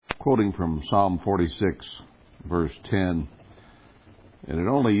quoting from Psalm 46, verse 10, and it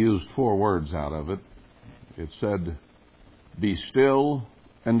only used 4 words out of it. It said, "Be still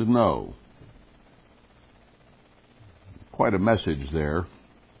and know." Quite a message there,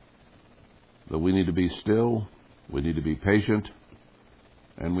 that we need to be still, we need to be patient,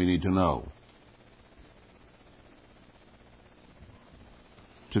 and we need to know.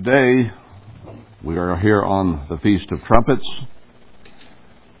 Today, we are here on the Feast of Trumpets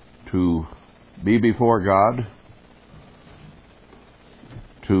to be before God,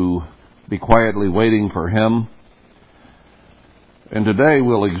 to be quietly waiting for Him. And today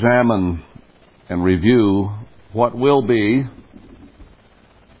we'll examine and review what will be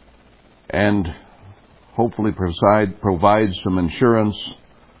and hopefully provide some assurance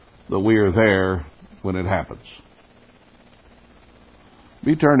that we are there when it happens.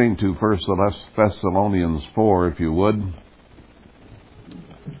 Be turning to 1 Thessalonians 4, if you would.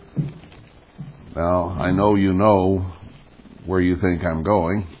 Now, I know you know where you think I'm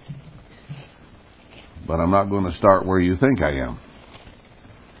going, but I'm not going to start where you think I am.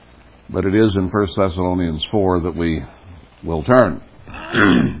 But it is in 1 Thessalonians 4 that we will turn.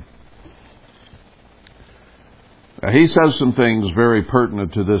 He says some things very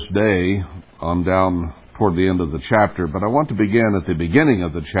pertinent to this day on down toward the end of the chapter, but I want to begin at the beginning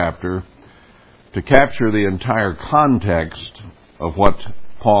of the chapter to capture the entire context of what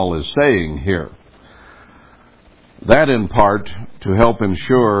Paul is saying here. That in part to help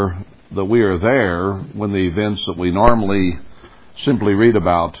ensure that we are there when the events that we normally simply read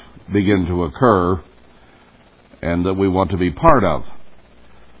about begin to occur and that we want to be part of.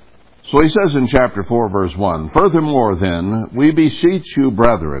 So he says in chapter 4, verse 1, "Furthermore then, we beseech you,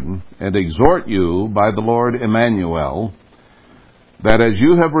 brethren, and exhort you by the Lord Emmanuel, that as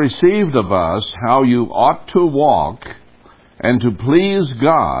you have received of us how you ought to walk and to please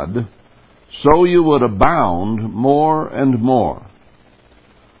God, so you would abound more and more."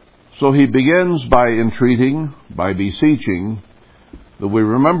 So he begins by entreating, by beseeching, that we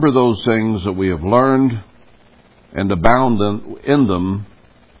remember those things that we have learned and abound in them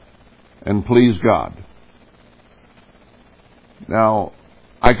and please God. Now,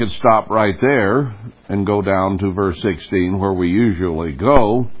 I could stop right there and go down to verse 16 where we usually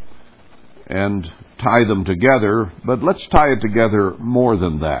go and tie them together, but let's tie it together more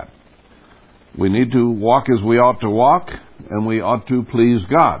than that. We need to walk as we ought to walk, and we ought to please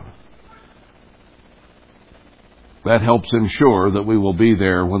God. That helps ensure that we will be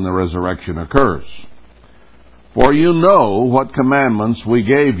there when the resurrection occurs. "For you know what commandments we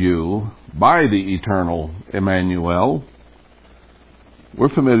gave you by the eternal Emmanuel." We're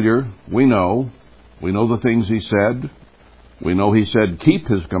familiar. We know the things he said. We know he said, keep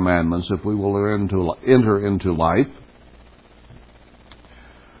his commandments if we will enter into life.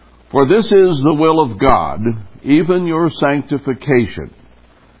 "For this is the will of God, even your sanctification."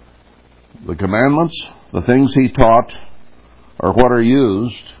 The commandments, the things he taught, are what are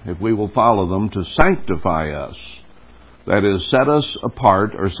used, if we will follow them, to sanctify us. That is, set us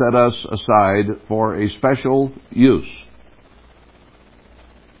apart or set us aside for a special use.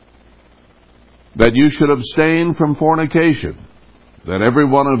 "That you should abstain from fornication, that every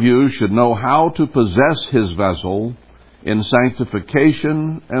one of you should know how to possess his vessel in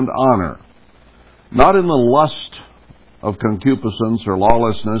sanctification and honor, not in the lust of concupiscence or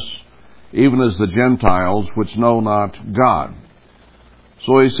lawlessness, even as the Gentiles which know not God."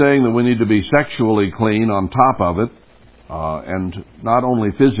 So he's saying that we need to be sexually clean on top of it, and not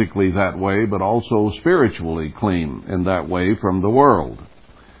only physically that way, but also spiritually clean in that way from the world.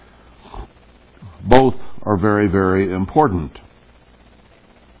 Both are very, very important.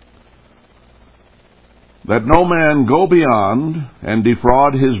 "That no man go beyond and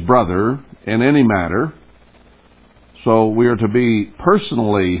defraud his brother in any matter." So we are to be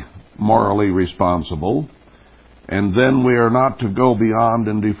personally morally responsible, and then we are not to go beyond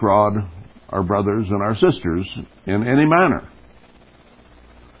and defraud our brothers and our sisters in any manner.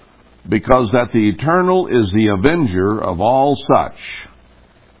 "Because that the Eternal is the avenger of all such,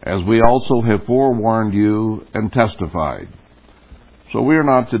 as we also have forewarned you and testified." So we are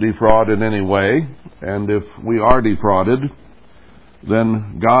not to defraud in any way, and if we are defrauded,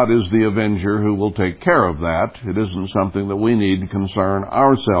 then God is the avenger who will take care of that. It isn't something that we need to concern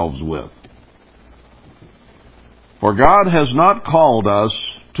ourselves with. "For God has not called us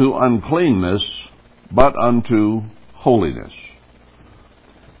to uncleanness, but unto holiness."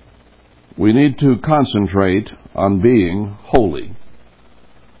 We need to concentrate on being holy,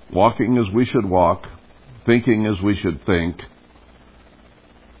 walking as we should walk, thinking as we should think.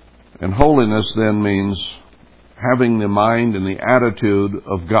 And holiness then means having the mind and the attitude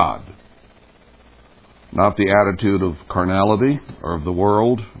of God, not the attitude of carnality or of the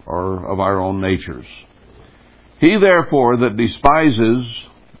world or of our own natures. He therefore that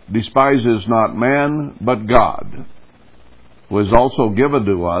despises not man but God, who has also given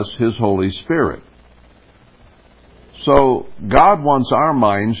to us His Holy Spirit. So God wants our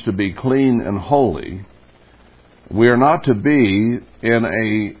minds to be clean and holy. We are not to be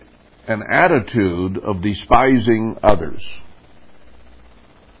in an attitude of despising others.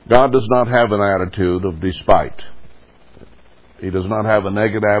 God does not have an attitude of despite. He does not have a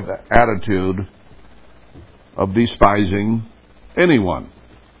negative attitude of despising anyone.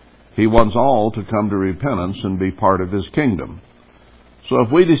 He wants all to come to repentance and be part of His kingdom. So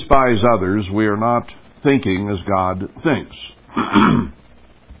if we despise others, we are not thinking as God thinks.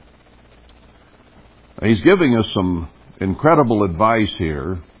 He's giving us some incredible advice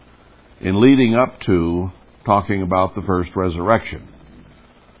here in leading up to talking about the first resurrection.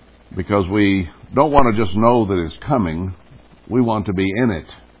 Because we don't want to just know that it's coming. We want to be in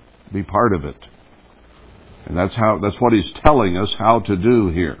it, be part of it. And that's what He's telling us how to do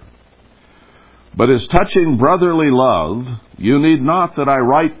here. But as touching brotherly love, you need not that I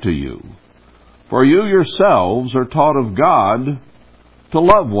write to you, for you yourselves are taught of God to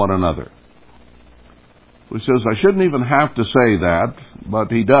love one another. He says, I shouldn't even have to say that,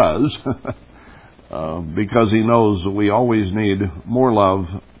 but He does, because He knows that we always need more love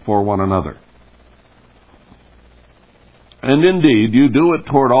for one another. And indeed, you do it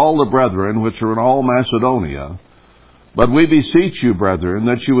toward all the brethren which are in all Macedonia. But we beseech you, brethren,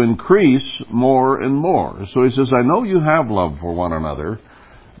 that you increase more and more. So he says, I know you have love for one another,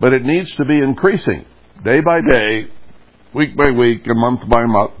 but it needs to be increasing. Day by day, week by week, and month by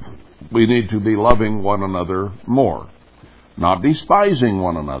month, we need to be loving one another more. Not despising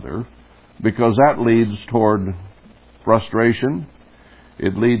one another, because that leads toward frustration.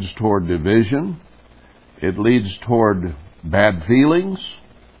 It leads toward division. It leads toward bad feelings.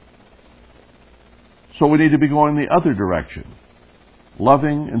 So we need to be going the other direction,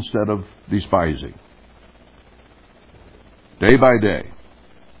 loving instead of despising, day by day.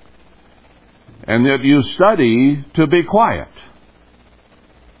 And that you study to be quiet.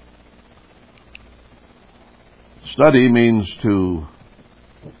 Study means to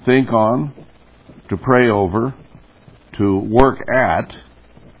think on, to pray over, to work at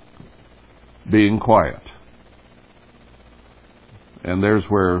being quiet. And there's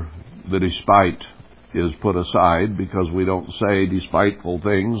where the despite is put aside, because we don't say despiteful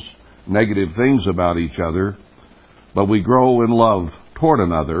things, negative things about each other, but we grow in love toward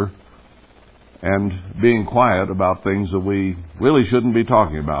another and being quiet about things that we really shouldn't be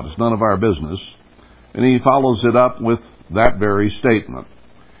talking about. It's none of our business. And he follows it up with that very statement.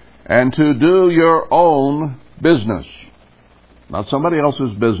 And to do your own business, not somebody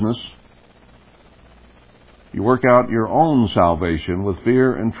else's business. You work out your own salvation with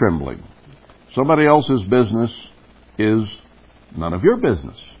fear and trembling. Somebody else's business is none of your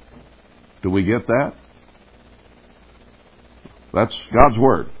business. Do we get that? That's God's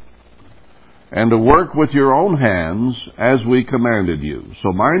Word. And to work with your own hands as we commanded you.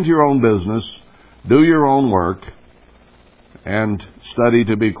 So mind your own business, do your own work, and study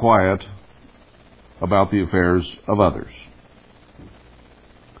to be quiet about the affairs of others.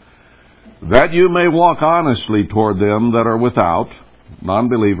 That you may walk honestly toward them that are without,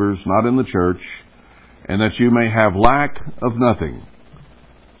 non-believers, not in the church, and that you may have lack of nothing.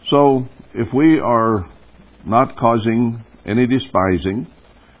 So, if we are not causing any despising,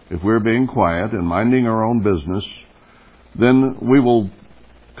 if we're being quiet and minding our own business, then we will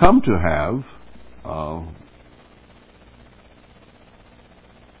come to have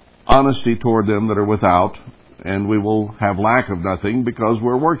honesty toward them that are without, and we will have lack of nothing because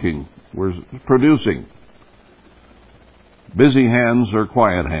we're working, we're producing. Busy hands are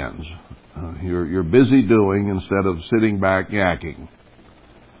quiet hands. You're busy doing instead of sitting back yakking.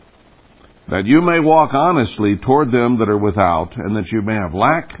 That you may walk honestly toward them that are without, and that you may have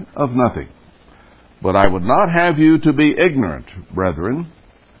lack of nothing. But I would not have you to be ignorant, brethren.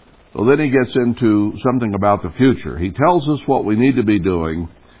 So then he gets into something about the future. He tells us what we need to be doing.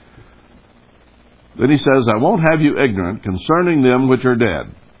 Then he says, I won't have you ignorant concerning them which are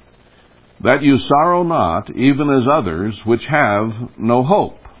dead, that you sorrow not, even as others which have no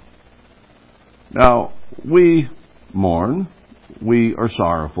hope. Now, we mourn, we are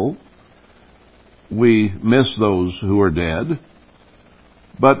sorrowful, we miss those who are dead,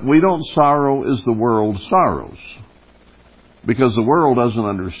 but we don't sorrow as the world sorrows, because the world doesn't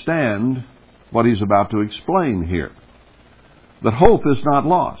understand what he's about to explain here. That hope is not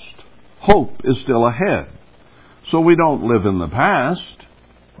lost. Hope is still ahead. So we don't live in the past,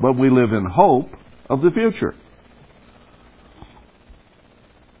 but we live in hope of the future.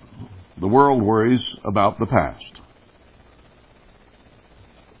 The world worries about the past.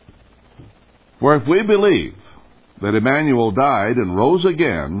 For if we believe that Emmanuel died and rose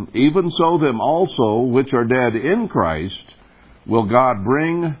again, even so them also which are dead in Christ will God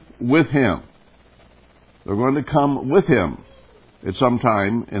bring with him. They're going to come with him at some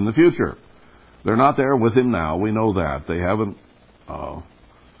time in the future. They're not there with him now. We know that. They haven't gone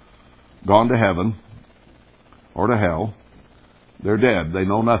to heaven or to hell. They're dead. They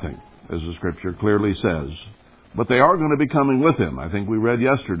know nothing, as the Scripture clearly says. But they are going to be coming with him. I think we read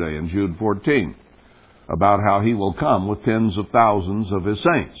yesterday in Jude 14 about how he will come with tens of thousands of his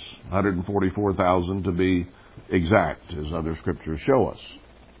saints, 144,000 to be exact, as other Scriptures show us.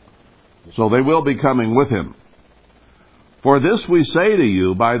 So they will be coming with him. For this we say to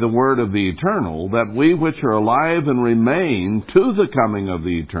you by the word of the Eternal, that we which are alive and remain to the coming of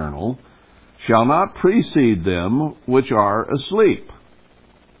the Eternal shall not precede them which are asleep.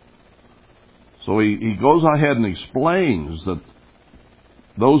 So he goes ahead and explains that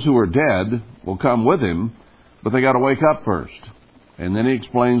those who are dead will come with him, but they got to wake up first. And then he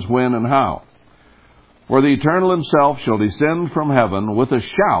explains when and how. For the Eternal himself shall descend from heaven with a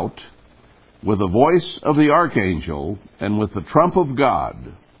shout, with the voice of the archangel, and with the trump of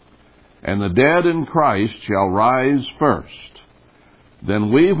God. And the dead in Christ shall rise first.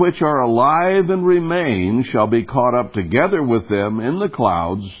 Then we which are alive and remain shall be caught up together with them in the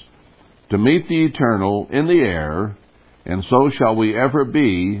clouds to meet the Eternal in the air, and so shall we ever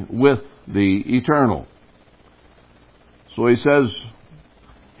be with the Eternal. So he says,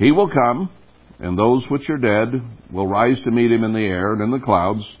 he will come, and those which are dead will rise to meet him in the air and in the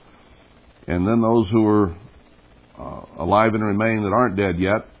clouds, and then those who are alive and remain that aren't dead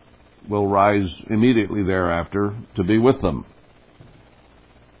yet will rise immediately thereafter to be with them.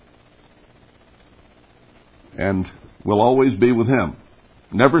 And will always be with him,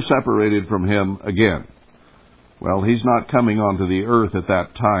 never separated from him again. Well, he's not coming onto the earth at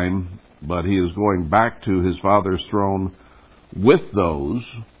that time, but he is going back to his Father's throne with those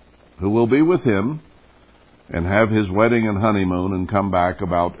who will be with him and have his wedding and honeymoon and come back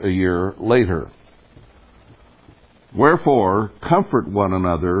about a year later. Wherefore, comfort one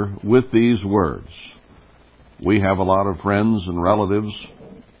another with these words. We have a lot of friends and relatives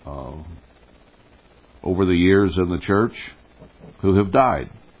over the years in the church who have died.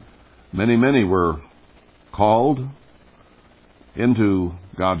 Many were called into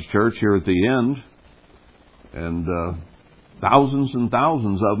God's church here at the end, and thousands and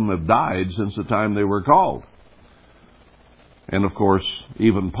thousands of them have died since the time they were called. And of course,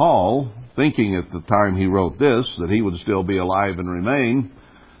 even Paul, thinking at the time he wrote this that he would still be alive and remain,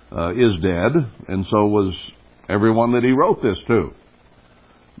 is dead, and so was everyone that he wrote this to.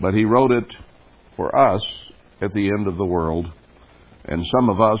 But he wrote it for us at the end of the world, and some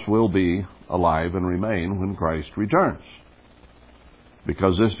of us will be alive and remain when Christ returns.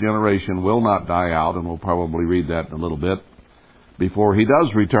 Because this generation will not die out, and we'll probably read that in a little bit, before he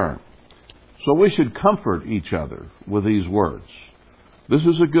does return. So we should comfort each other with these words. This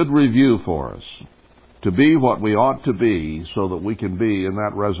is a good review for us, to be what we ought to be so that we can be in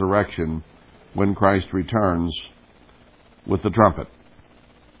that resurrection when Christ returns with the trumpet.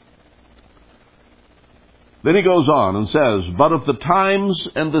 Then he goes on and says, but of the times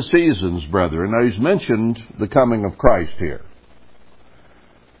and the seasons, brethren. Now he's mentioned the coming of Christ here.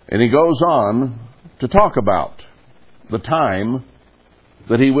 And he goes on to talk about the time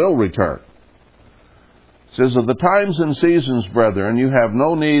that he will return. It says, of the times and seasons, brethren, you have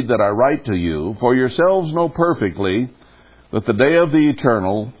no need that I write to you, for yourselves know perfectly that the day of the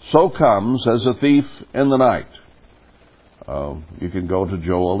Eternal so comes as a thief in the night. You can go to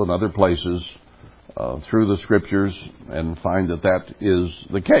Joel and other places through the Scriptures and find that that is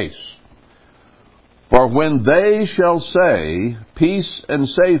the case. For when they shall say peace and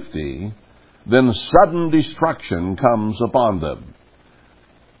safety, then sudden destruction comes upon them.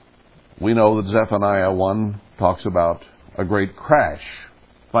 We know that Zephaniah 1 talks about a great crash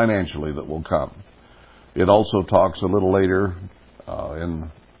financially that will come. It also talks a little later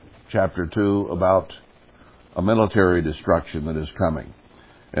in chapter 2 about a military destruction that is coming.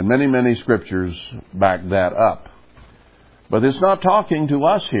 And many Scriptures back that up. But it's not talking to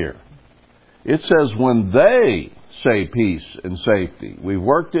us here. It says when they say peace and safety, we've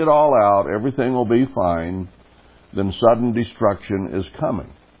worked it all out, everything will be fine, then sudden destruction is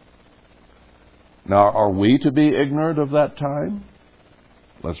coming. Now, are we to be ignorant of that time?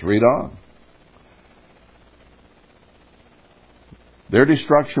 Let's read on. Their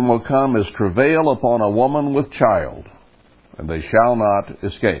destruction will come as travail upon a woman with child, and they shall not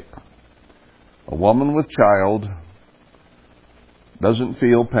escape. A woman with child doesn't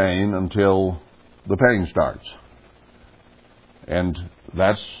feel pain until the pain starts. And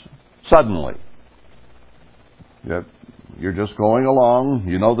that's suddenly. You're just going along,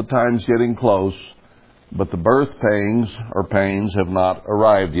 you know the time's getting close, but the birth pains or pains have not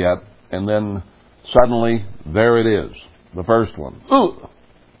arrived yet, and then suddenly, there it is, the first one. Ooh!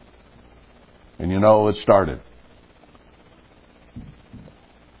 And you know it started.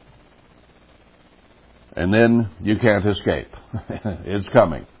 And then you can't escape. It's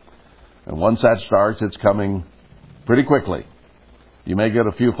coming. And once that starts, it's coming pretty quickly. You may get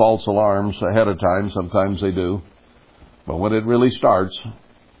a few false alarms ahead of time. Sometimes they do. But when it really starts,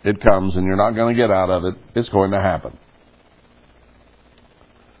 it comes, and you're not going to get out of it. It's going to happen.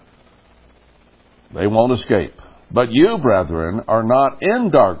 They won't escape. But you, brethren, are not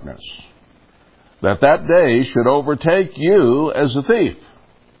in darkness, that day should overtake you as a thief.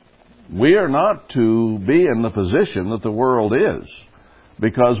 We are not to be in the position that the world is,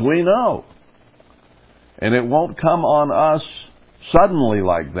 because we know. And it won't come on us suddenly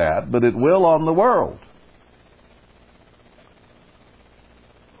like that, but it will on the world.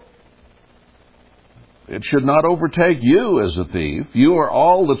 It should not overtake you as a thief. You are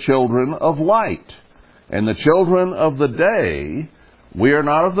all the children of light, and the children of the day. We are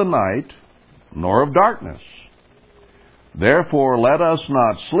not of the night, nor of darkness. Therefore let us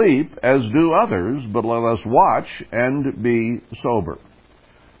not sleep as do others, but let us watch and be sober.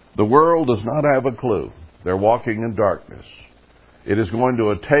 The world does not have a clue. They're walking in darkness. It is going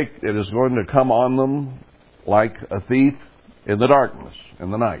to come on them like a thief in the darkness,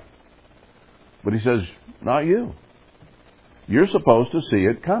 in the night. But he says, not you. You're supposed to see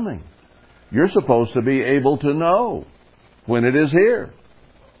it coming. You're supposed to be able to know when it is here,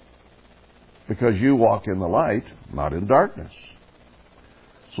 because you walk in the light, not in darkness.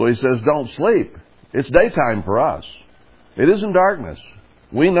 So he says, don't sleep. It's daytime for us. It isn't darkness.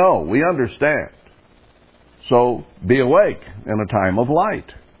 We know. We understand. So be awake in a time of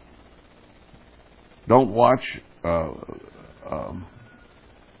light. Don't watch.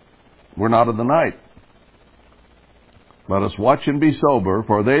 We're not in the night. Let us watch and be sober,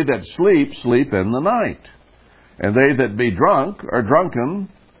 for they that sleep, sleep in the night. And they that be drunk are drunken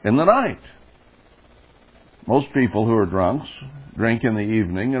in the night. Most people who are drunks drink in the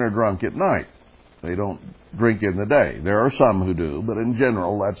evening and are drunk at night. They don't drink in the day. There are some who do, but in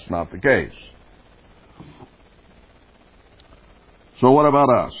general, that's not the case. So what about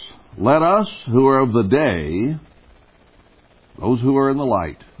us? Let us who are of the day, those who are in the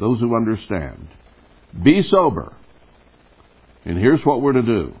light, those who understand, be sober. And here's what we're to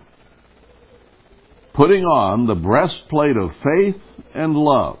do. Putting on the breastplate of faith and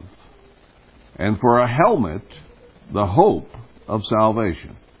love, and for a helmet, the hope of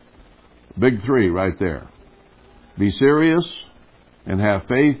salvation. Big three right there. Be serious and have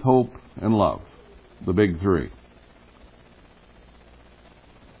faith, hope, and love. The big three.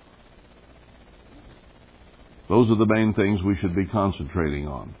 Those are the main things we should be concentrating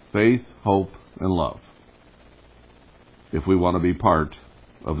on. Faith, hope, and love. If we want to be part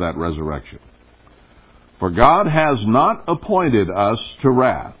of that resurrection. For God has not appointed us to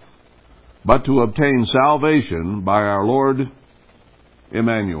wrath, but to obtain salvation by our Lord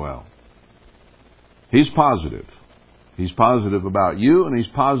Emmanuel. He's positive. He's positive about you, and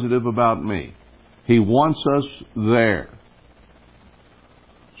He's positive about me. He wants us there.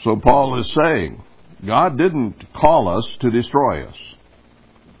 So Paul is saying, God didn't call us to destroy us.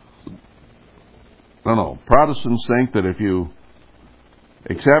 No. Protestants think that if you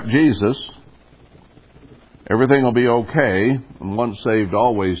accept Jesus, everything will be okay, and once saved,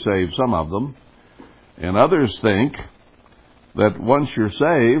 always saved, some of them. And others think that once you're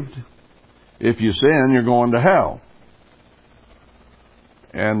saved, if you sin, you're going to hell.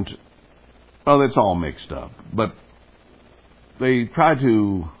 And, that's all mixed up. But they try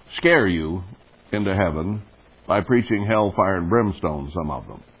to scare you into heaven by preaching hellfire and brimstone, some of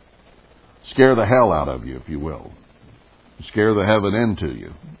them. Scare the hell out of you, if you will. Scare the heaven into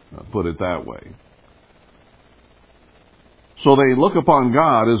you. I'll put it that way. So they look upon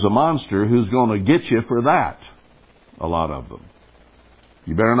God as a monster who's going to get you for that. A lot of them.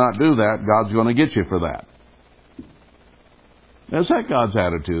 You better not do that. God's going to get you for that. Is that God's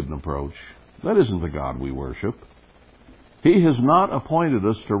attitude and approach? That isn't the God we worship. He has not appointed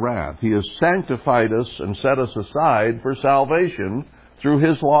us to wrath. He has sanctified us and set us aside for salvation through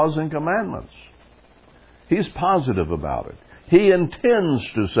His laws and commandments. He's positive about it. He intends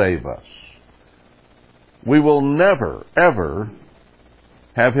to save us. We will never, ever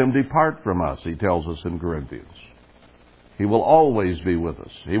have him depart from us, he tells us in Corinthians. He will always be with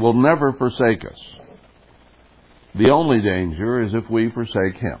us. He will never forsake us. The only danger is if we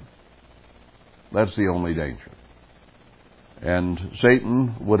forsake him. That's the only danger. And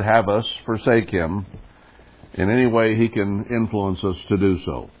Satan would have us forsake him in any way he can influence us to do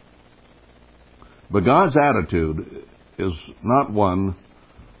so. But God's attitude is not one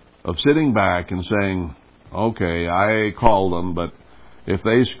of sitting back and saying, okay, I called them, but if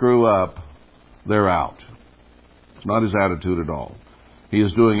they screw up, they're out. It's not his attitude at all. He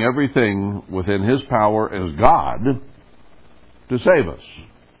is doing everything within his power as God to save us.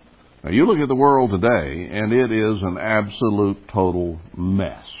 Now, you look at the world today, and it is an absolute total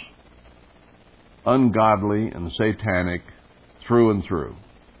mess. Ungodly and satanic through and through.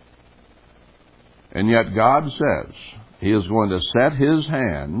 And yet God says he is going to set his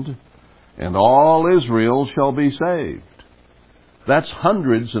hand, and all Israel shall be saved. That's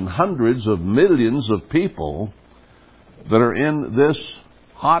hundreds and hundreds of millions of people that are in this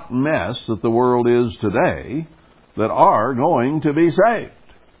hot mess that the world is today that are going to be saved.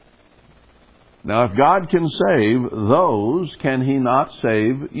 Now, if God can save those, can he not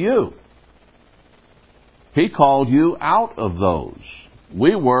save you? He called you out of those.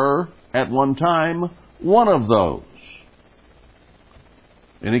 We were, at one time, one of those.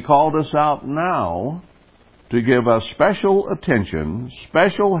 And he called us out now to give us special attention,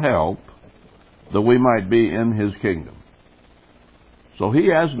 special help, that we might be in his kingdom. So he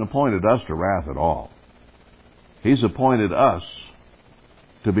hasn't appointed us to wrath at all. He's appointed us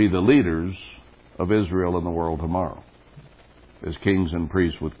to be the leaders of Israel and the world tomorrow, as kings and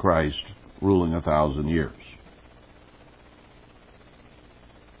priests with Christ ruling 1,000 years.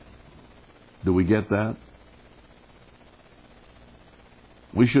 Do we get that?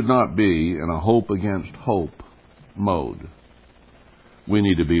 We should not be in a hope against hope mode. We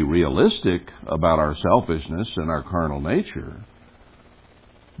need to be realistic about our selfishness and our carnal nature,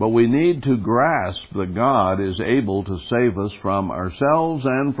 but we need to grasp that God is able to save us from ourselves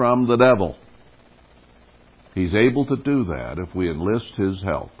and from the devil. He's able to do that if we enlist his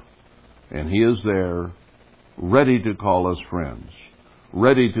help. And he is there, ready to call us friends,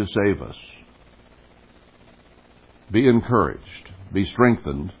 ready to save us. Be encouraged, be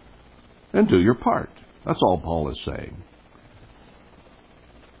strengthened, and do your part. That's all Paul is saying.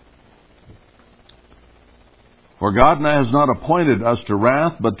 For God has not appointed us to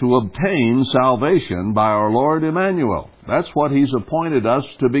wrath, but to obtain salvation by our Lord Emmanuel. That's what he's appointed us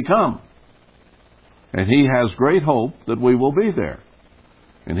to become. And he has great hope that we will be there.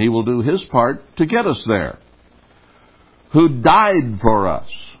 And he will do his part to get us there. Who died for us.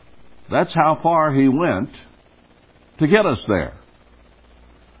 That's how far he went to get us there.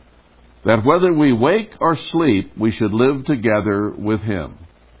 That whether we wake or sleep, we should live together with him.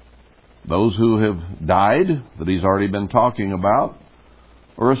 Those who have died, that he's already been talking about,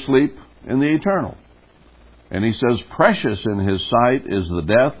 are asleep in the eternal. And he says, precious in his sight is the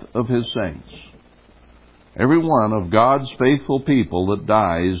death of his saints. Every one of God's faithful people that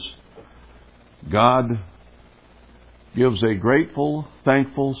dies, God gives a grateful,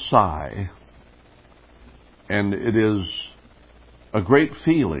 thankful sigh. And it is a great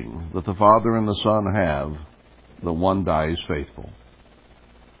feeling that the Father and the Son have that one dies faithful.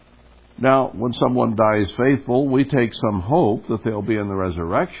 Now, when someone dies faithful, we take some hope that they'll be in the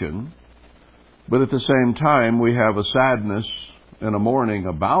resurrection. But at the same time, we have a sadness and a mourning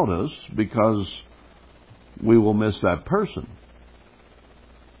about us because we will miss that person.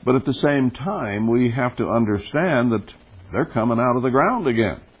 But at the same time, we have to understand that they're coming out of the ground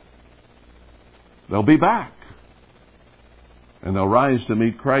again. They'll be back. And they'll rise to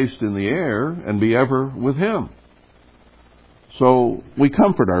meet Christ in the air and be ever with him. So we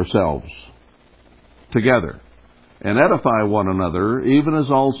comfort ourselves together and edify one another, even as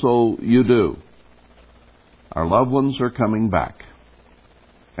also you do. Our loved ones are coming back.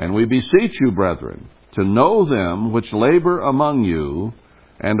 And we beseech you, brethren, to know them which labor among you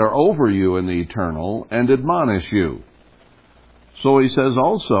and are over you in the eternal, and admonish you. So he says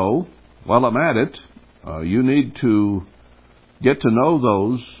also, while I'm at it, you need to get to know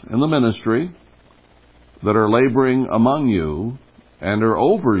those in the ministry that are laboring among you and are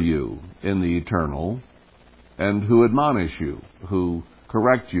over you in the eternal, and who admonish you, who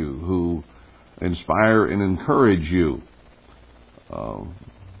correct you, who inspire and encourage you.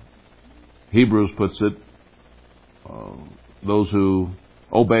 Hebrews puts it, those who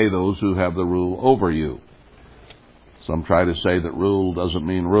obey those who have the rule over you. Some try to say that rule doesn't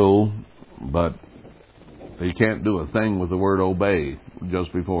mean rule, but you can't do a thing with the word obey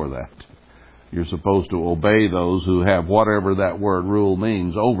just before that. You're supposed to obey those who have whatever that word rule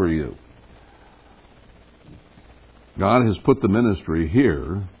means over you. God has put the ministry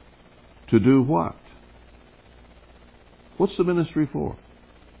here to do what? What's the ministry for?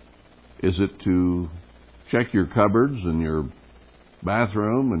 Is it to check your cupboards and your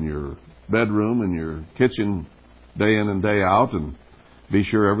bathroom and your bedroom and your kitchen day in and day out and be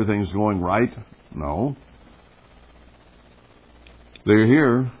sure everything's going right? No. They're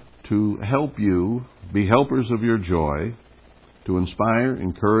here to help you be helpers of your joy, to inspire,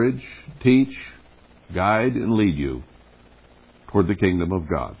 encourage, teach, guide, and lead you toward the kingdom of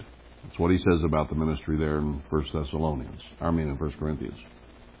God. That's what he says about the ministry there in 1 Corinthians.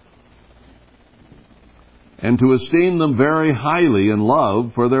 And to esteem them very highly in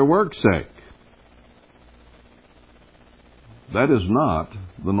love for their work's sake. That is not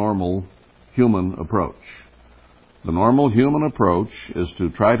the normal human approach. The normal human approach is to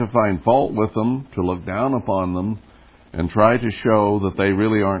try to find fault with them, to look down upon them, and try to show that they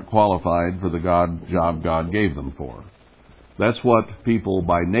really aren't qualified for the job God gave them for. That's what people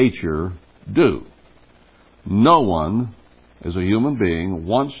by nature do. No one, as a human being,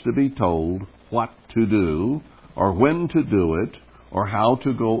 wants to be told what to do, or when to do it, or how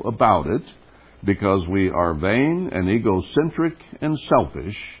to go about it, because we are vain and egocentric and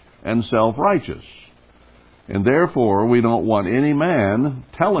selfish and self-righteous. And therefore, we don't want any man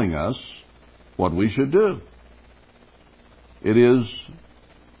telling us what we should do. It is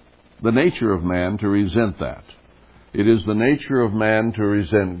the nature of man to resent that. It is the nature of man to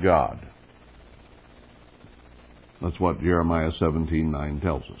resent God. That's what Jeremiah 17:9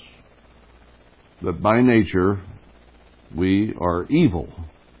 tells us. That by nature, we are evil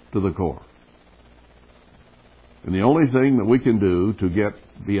to the core. And the only thing that we can do to get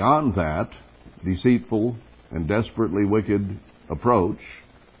beyond that deceitful and desperately wicked approach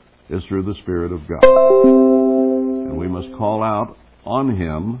is through the Spirit of God. And we must call out on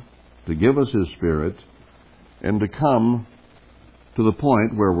Him to give us His Spirit and to come to the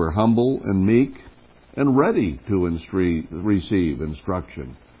point where we're humble and meek and ready to receive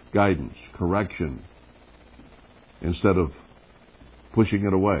instruction, guidance, correction, instead of pushing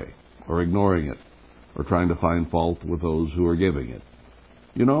it away or ignoring it or trying to find fault with those who are giving it.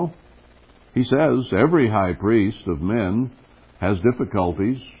 You know, he says every high priest of men has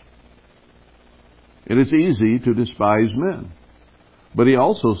difficulties, and it's easy to despise men. But he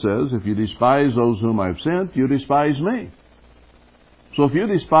also says, if you despise those whom I've sent, you despise me. So if you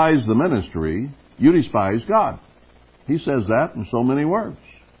despise the ministry, you despise God. He says that in so many words.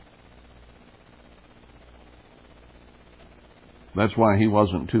 That's why he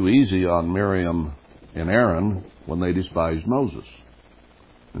wasn't too easy on Miriam and Aaron when they despised Moses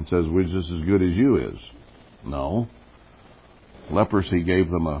and says, we're just as good as you is. No. Leprosy gave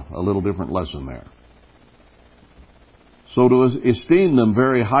them a little different lesson there. So to esteem them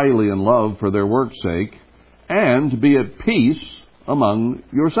very highly in love for their work's sake, and to be at peace among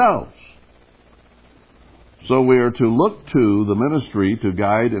yourselves. So we are to look to the ministry to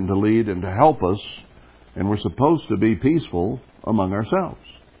guide and to lead and to help us, and we're supposed to be peaceful among ourselves.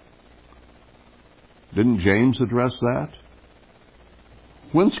 Didn't James address that?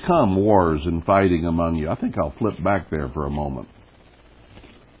 Whence come wars and fighting among you? I think I'll flip back there for a moment.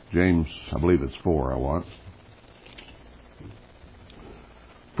 James, I believe it's 4 I want.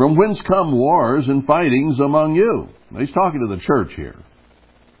 From whence come wars and fightings among you? Now, he's talking to the church here,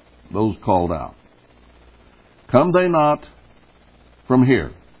 those called out. Come they not from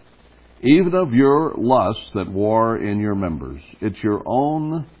here, even of your lusts that war in your members? It's your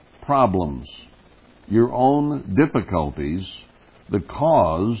own problems, your own difficulties that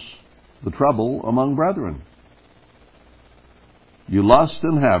cause the trouble among brethren. You lust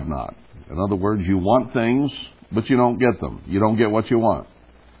and have not. In other words, you want things, but you don't get them. You don't get what you want.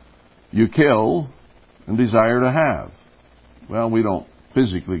 You kill and desire to have. Well, we don't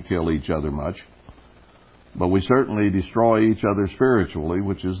physically kill each other much, but we certainly destroy each other spiritually,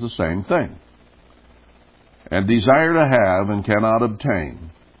 which is the same thing. And desire to have and cannot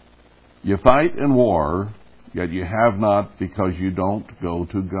obtain. You fight and war, yet you have not, because you don't go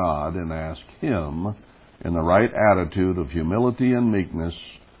to God and ask Him in the right attitude of humility and meekness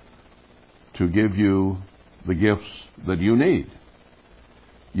to give you the gifts that you need.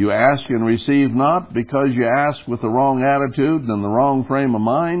 You ask and receive not because you ask with the wrong attitude and the wrong frame of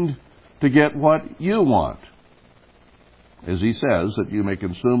mind to get what you want. As he says, that you may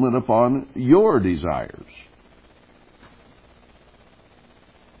consume it upon your desires.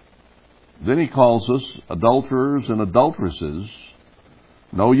 Then he calls us adulterers and adulteresses.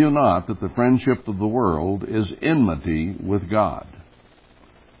 Know you not that the friendship of the world is enmity with God?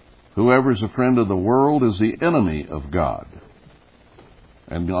 Whoever is a friend of the world is the enemy of God.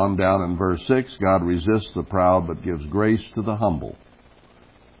 And on down in verse 6, God resists the proud but gives grace to the humble.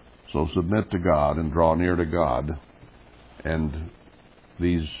 So submit to God and draw near to God, and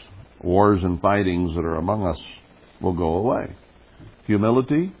these wars and fightings that are among us will go away.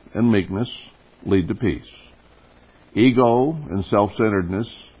 Humility and meekness lead to peace. Ego and self-centeredness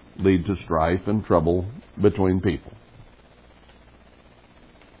lead to strife and trouble between people.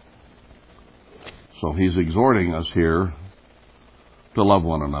 So he's exhorting us here to love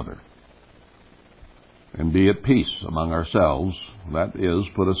one another and be at peace among ourselves. That is,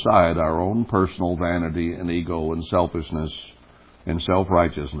 put aside our own personal vanity and ego and selfishness and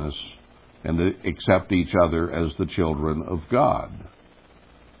self-righteousness and to accept each other as the children of God.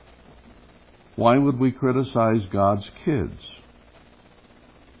 Why would we criticize God's kids?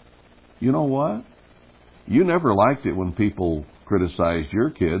 You know what? You never liked it when people criticized your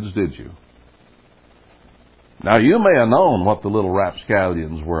kids, did you? Now, you may have known what the little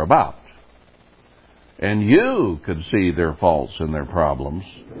rapscallions were about, and you could see their faults and their problems,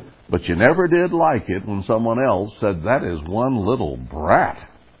 but you never did like it when someone else said, "That is one little brat.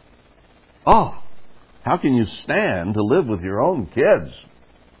 Oh, how can you stand to live with your own kids?"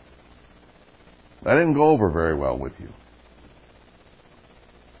 That didn't go over very well with you,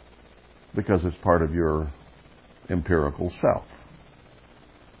 because it's part of your empirical self.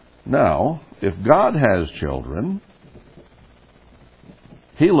 Now, if God has children,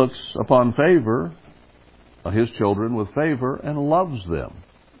 He looks upon His children with favor and loves them.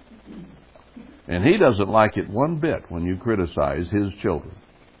 And He doesn't like it one bit when you criticize His children.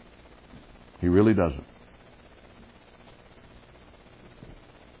 He really doesn't.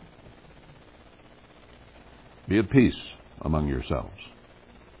 Be at peace among yourselves.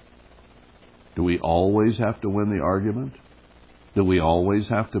 Do we always have to win the argument? Do we always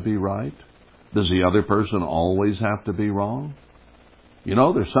have to be right? Does the other person always have to be wrong? You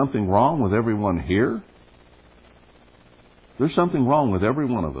know, there's something wrong with everyone here. There's something wrong with every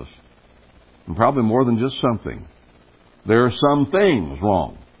one of us. And probably more than just something. There are some things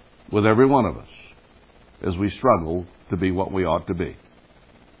wrong with every one of us as we struggle to be what we ought to be.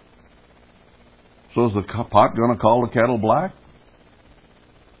 So is the pot going to call the kettle black?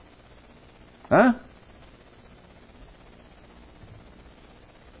 Huh?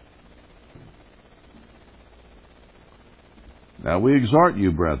 Now we exhort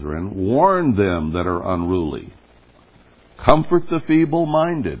you, brethren, warn them that are unruly. Comfort the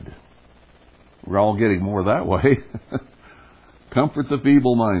feeble-minded. We're all getting more that way. Comfort the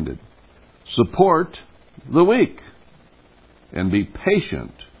feeble-minded. Support the weak. And be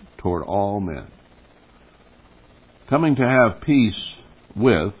patient toward all men. Coming to have peace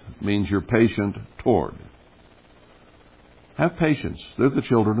with means you're patient toward. Have patience. They're the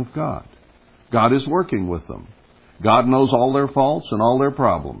children of God. God is working with them. God knows all their faults and all their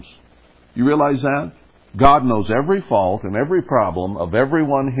problems. You realize that? God knows every fault and every problem of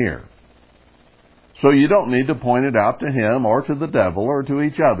everyone here. So you don't need to point it out to Him or to the devil or to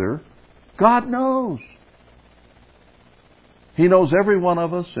each other. God knows. He knows every one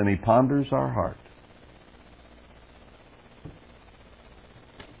of us, and He ponders our heart.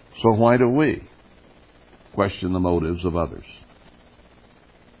 So why do we question the motives of others?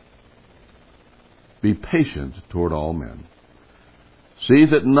 Be patient toward all men. See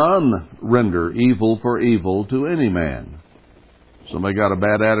that none render evil for evil to any man. Somebody got a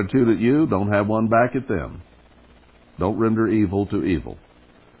bad attitude at you, don't have one back at them. Don't render evil to evil.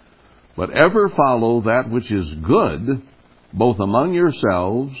 But ever follow that which is good, both among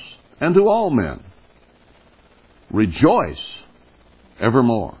yourselves and to all men. Rejoice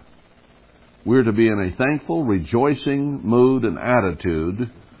evermore. We're to be in a thankful, rejoicing mood and attitude,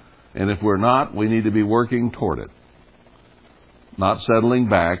 and if we're not, we need to be working toward it. Not settling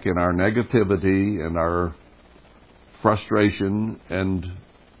back in our negativity and our frustration and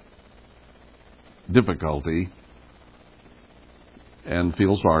difficulty and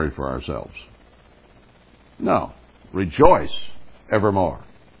feel sorry for ourselves. No. Rejoice evermore.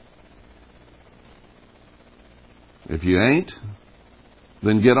 If you ain't,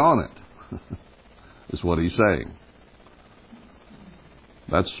 then get on it, is what he's saying.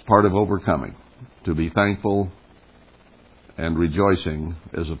 That's part of overcoming, to be thankful and rejoicing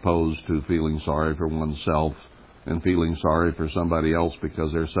as opposed to feeling sorry for oneself and feeling sorry for somebody else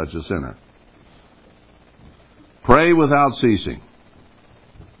because they're such a sinner. Pray without ceasing.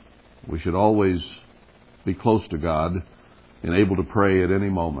 We should always be close to God and able to pray at any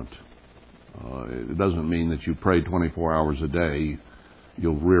moment. It doesn't mean that you pray 24 hours a day.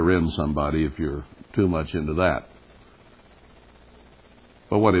 You'll rear end somebody if you're too much into that.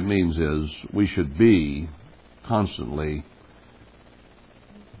 But what it means is we should be constantly,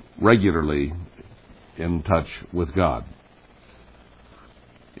 regularly in touch with God.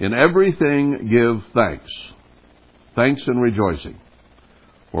 In everything give thanks. Thanks and rejoicing.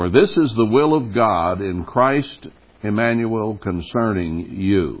 For this is the will of God in Christ Emmanuel concerning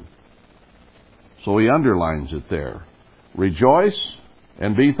you. So he underlines it there. Rejoice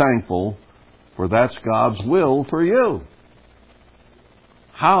and be thankful, for that's God's will for you.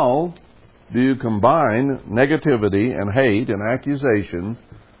 How do you combine negativity and hate and accusation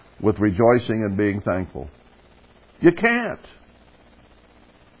with rejoicing and being thankful? You can't.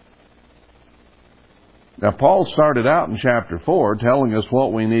 Now, Paul started out in chapter 4 telling us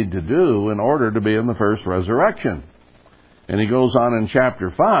what we need to do in order to be in the first resurrection. And he goes on in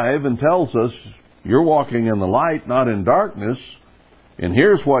chapter 5 and tells us, you're walking in the light, not in darkness, and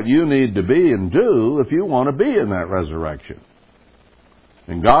here's what you need to be and do if you want to be in that resurrection.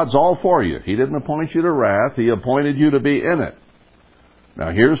 And God's all for you. He didn't appoint you to wrath. He appointed you to be in it.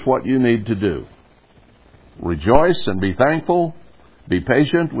 Now, here's what you need to do. Rejoice and be thankful. Be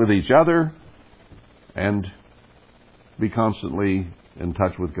patient with each other. And be constantly in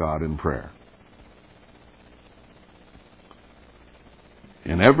touch with God in prayer.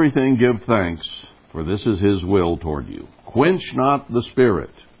 In everything give thanks, for this is His will toward you. Quench not the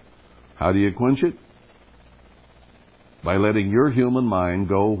Spirit. How do you quench it? By letting your human mind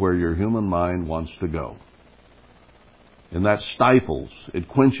go where your human mind wants to go. And that stifles, it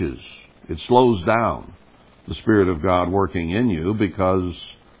quenches, it slows down the Spirit of God working in you, because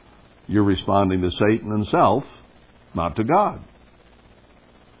you're responding to Satan and self, not to God.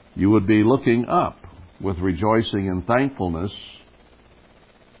 You would be looking up with rejoicing and thankfulness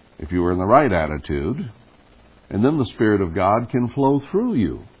if you were in the right attitude, and then the Spirit of God can flow through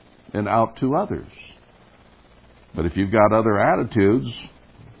you and out to others. But if you've got other attitudes,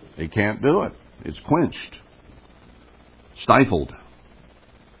 it can't do it. It's quenched, stifled.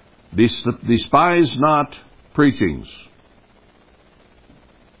 Despise not preachings,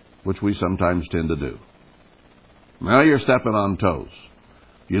 which we sometimes tend to do. Now you're stepping on toes.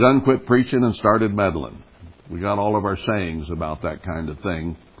 You done quit preaching and started meddling. We got all of our sayings about that kind of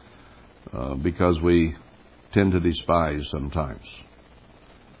thing because we tend to despise sometimes.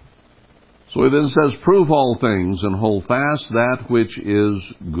 So he then says, prove all things and hold fast that which is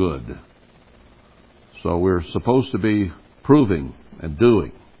good. So we're supposed to be proving and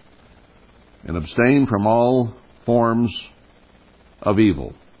doing, and abstain from all forms of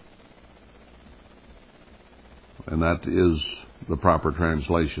evil. And that is the proper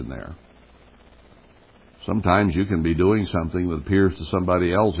translation there. Sometimes you can be doing something that appears to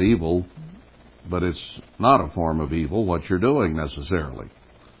somebody else evil, but it's not a form of evil, what you're doing necessarily.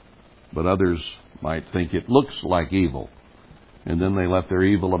 But others might think it looks like evil. And then they let their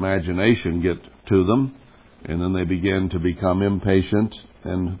evil imagination get to them, and then they begin to become impatient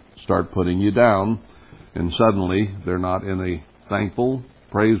and start putting you down. And suddenly they're not in a thankful,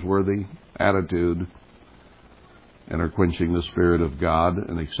 praiseworthy attitude, and are quenching the Spirit of God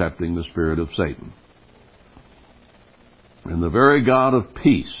and accepting the spirit of Satan. And the very God of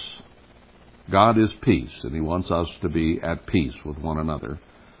peace, God is peace, and He wants us to be at peace with one another.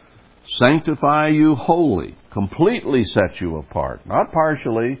 Sanctify you wholly, completely set you apart, not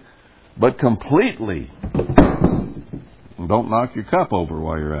partially, but completely. And don't knock your cup over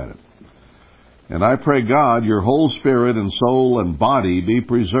while you're at it. And I pray God, your whole spirit and soul and body be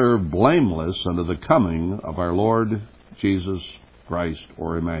preserved blameless unto the coming of our Lord Jesus Christ,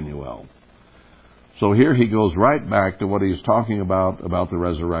 or Emmanuel. So here he goes right back to what he's talking about the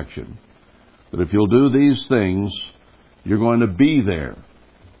resurrection. That if you'll do these things, you're going to be there,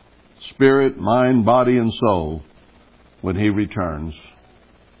 spirit, mind, body, and soul, when He returns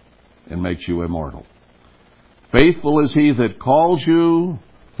and makes you immortal. Faithful is He that calls you,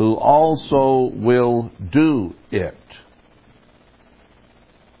 who also will do it.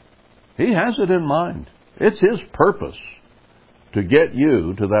 He has it in mind. It's His purpose to get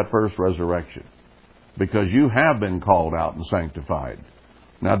you to that first resurrection, because you have been called out and sanctified.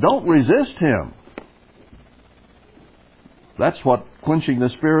 Now, don't resist Him. That's what quenching the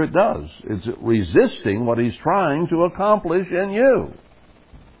Spirit does. It's resisting what He's trying to accomplish in you.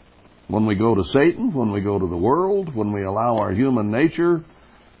 When we go to Satan, when we go to the world, when we allow our human nature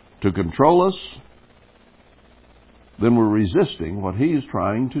to control us, then we're resisting what He's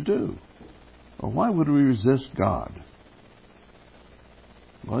trying to do. Well, why would we resist God?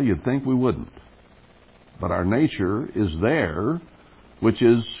 Well, you'd think we wouldn't. But our nature is there, which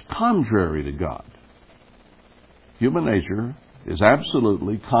is contrary to God. Human nature is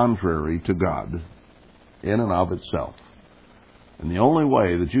absolutely contrary to God in and of itself. And the only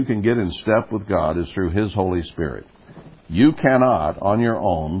way that you can get in step with God is through His Holy Spirit. You cannot, on your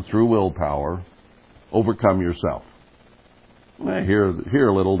own, through willpower, overcome yourself. Here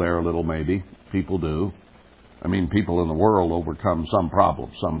a little, there a little, maybe. People do. I mean, people in the world overcome some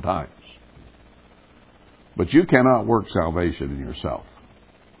problems sometimes. But you cannot work salvation in yourself.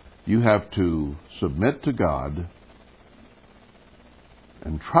 You have to submit to God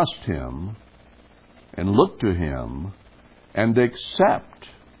and trust Him and look to Him and accept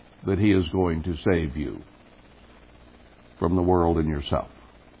that He is going to save you from the world and yourself.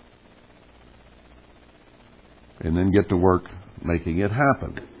 And then get to work making it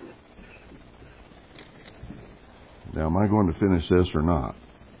happen. Now, am I going to finish this or not?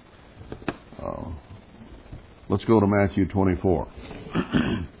 Let's go to Matthew 24.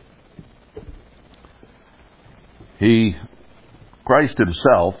 Christ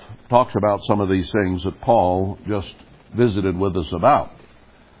Himself talks about some of these things that Paul just visited with us about.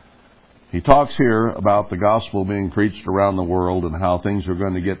 He talks here about the gospel being preached around the world and how things are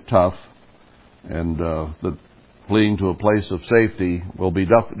going to get tough, and that fleeing to a place of safety will be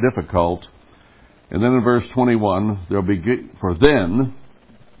difficult. And then in verse 21, there'll be, for then,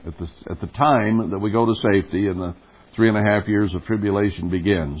 at the time that we go to safety and the 3.5 years of tribulation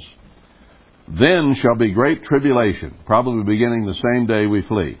begins, then shall be great tribulation, probably beginning the same day we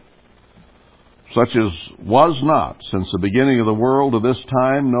flee, such as was not since the beginning of the world to this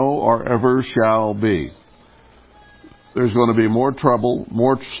time, no, or ever shall be. There's going to be more trouble,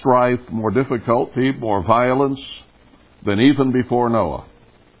 more strife, more difficulty, more violence than even before Noah.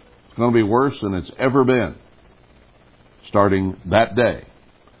 It's going to be worse than it's ever been, starting that day.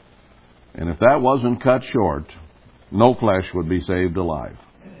 And if that wasn't cut short, no flesh would be saved alive.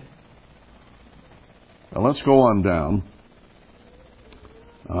 Now let's go on down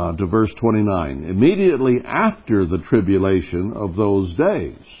to verse 29. Immediately after the tribulation of those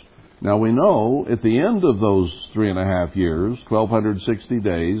days. Now we know at the end of those 3.5 years, 1,260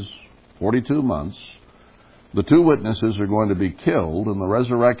 days, 42 months, the two witnesses are going to be killed, and the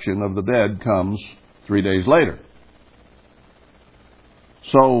resurrection of the dead comes 3 days later.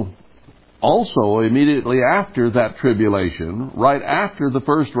 So, also immediately after that tribulation, right after the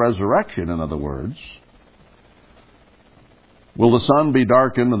first resurrection, in other words, will the sun be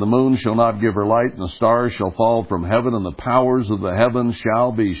darkened, and the moon shall not give her light, and the stars shall fall from heaven, and the powers of the heavens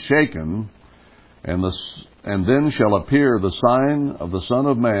shall be shaken, and then shall appear the sign of the Son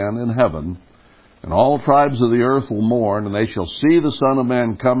of Man in heaven, and all tribes of the earth will mourn, and they shall see the Son of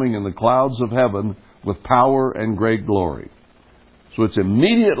Man coming in the clouds of heaven with power and great glory. So it's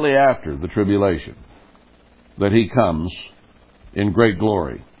immediately after the tribulation that He comes in great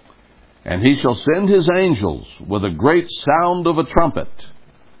glory. And He shall send His angels with a great sound of a trumpet,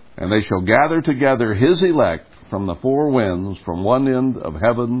 and they shall gather together His elect from the four winds, from one end of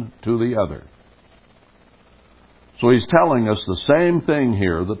heaven to the other. So He's telling us the same thing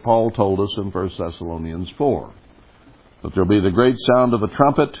here that Paul told us in 1 Thessalonians 4. That there'll be the great sound of a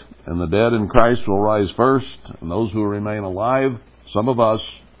trumpet, and the dead in Christ will rise first, and those who remain alive, some of us,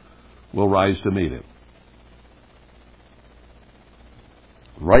 will rise to meet Him.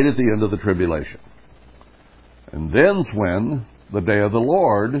 Right at the end of the tribulation. And then's when the day of the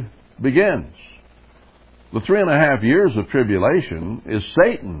Lord begins. The 3.5 years of tribulation is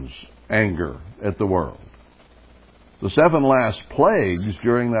Satan's anger at the world. The 7 last plagues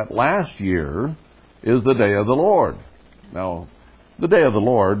during that last year is the day of the Lord. Now, the day of the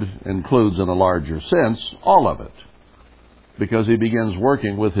Lord includes, in a larger sense, all of it. Because He begins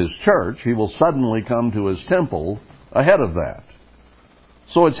working with His church, He will suddenly come to His temple ahead of that.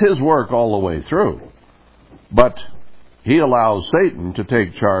 So it's His work all the way through. But He allows Satan to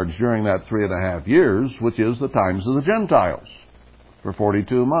take charge during that 3.5 years, which is the times of the Gentiles, for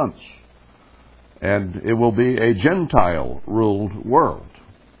 42 months. And it will be a Gentile-ruled world.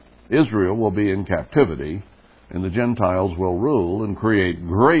 Israel will be in captivity, and the Gentiles will rule and create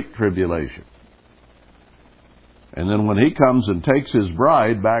great tribulation. And then when He comes and takes His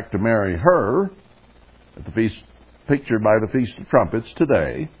bride back to marry her, at the feast pictured by the Feast of Trumpets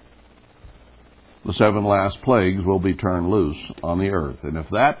today, the 7 last plagues will be turned loose on the earth. And if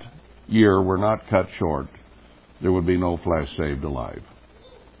that year were not cut short, there would be no flesh saved alive.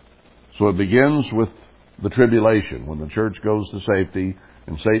 So it begins with the tribulation, when the church goes to safety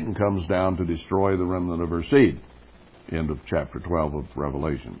and Satan comes down to destroy the remnant of her seed. End of chapter 12 of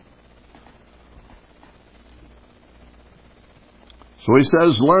Revelation. So he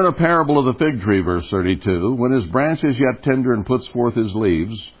says, learn a parable of the fig tree, verse 32. When his branch is yet tender and puts forth his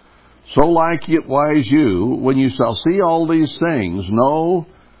leaves, so likewise you, when you shall see all these things, know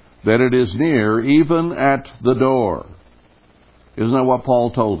that it is near, even at the door. Isn't that what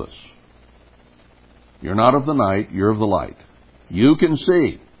Paul told us? You're not of the night, you're of the light. You can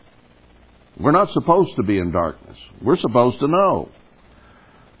see. We're not supposed to be in darkness. We're supposed to know.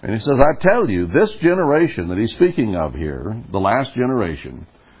 And he says, I tell you, this generation that he's speaking of here, the last generation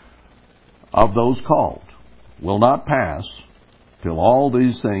of those called, will not pass till all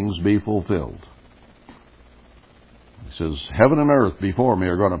these things be fulfilled. He says, heaven and earth before me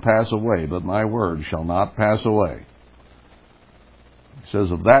are going to pass away, but my word shall not pass away. He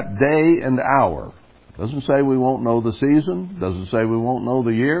says, of that day and hour. Doesn't say we won't know the season. Doesn't say we won't know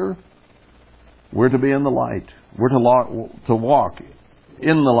the year. We're to be in the light. We're to walk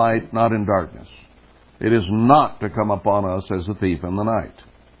in the light, not in darkness. It is not to come upon us as a thief in the night.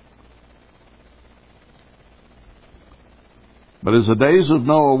 But as the days of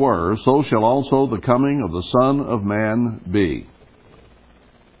Noah were, so shall also the coming of the Son of Man be.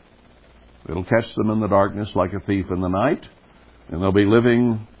 It'll catch them in the darkness like a thief in the night, and they'll be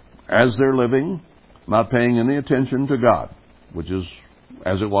living as they're living, not paying any attention to God, which is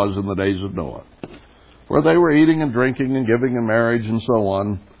as it was in the days of Noah, where they were eating and drinking and giving in marriage and so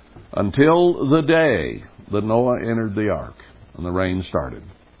on, until the day that Noah entered the ark and the rain started.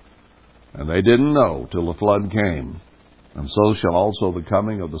 And they didn't know till the flood came. And so shall also the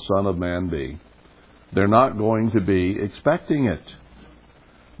coming of the Son of Man be. They're not going to be expecting it.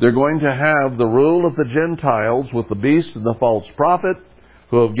 They're going to have the rule of the Gentiles with the beast and the false prophet,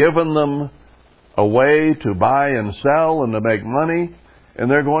 who have given them a way to buy and sell and to make money,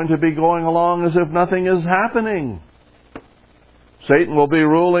 and they're going to be going along as if nothing is happening. Satan will be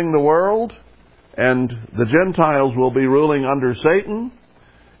ruling the world, and the Gentiles will be ruling under Satan,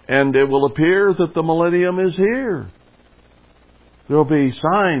 and it will appear that the millennium is here. There'll be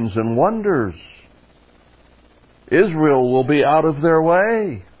signs and wonders. Israel will be out of their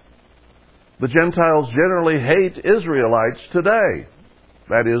way. The Gentiles generally hate Israelites today.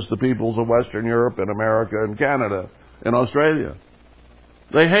 That is, the peoples of Western Europe and America and Canada and Australia.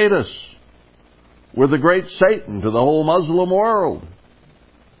 They hate us. We're the great Satan to the whole Muslim world.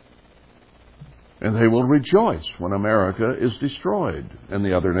 And they will rejoice when America is destroyed and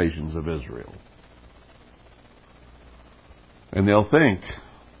the other nations of Israel. And they'll think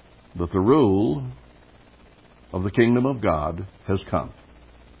that the rule of the kingdom of God has come.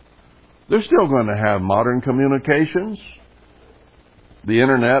 They're still going to have modern communications. The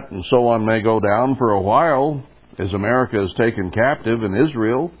internet and so on may go down for a while as America is taken captive in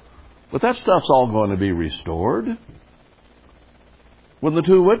Israel, but that stuff's all going to be restored. When the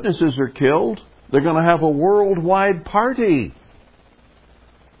two witnesses are killed, they're going to have a worldwide party.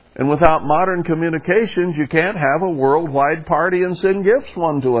 And without modern communications, you can't have a worldwide party and send gifts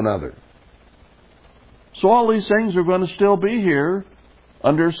one to another. So all these things are going to still be here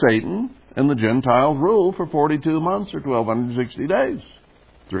under Satan and the Gentile rule for 42 months or 1,260 days,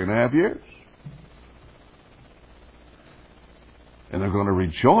 3.5 years. And they're going to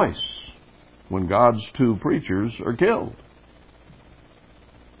rejoice when God's two preachers are killed.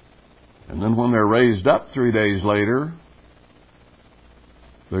 And then when they're raised up 3 days later,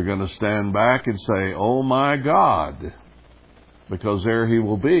 they're going to stand back and say, oh my God, because there he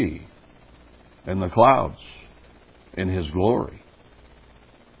will be in the clouds in his glory.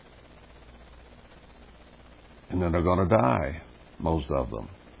 And then they're going to die, most of them.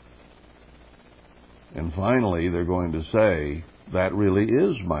 And finally, they're going to say, that really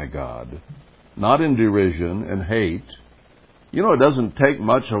is my God. Not in derision and hate. You know, it doesn't take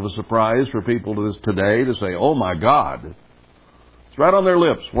much of a surprise for people today to say, oh my God. It's right on their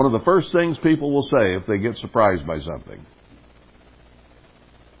lips. One of the first things people will say if they get surprised by something.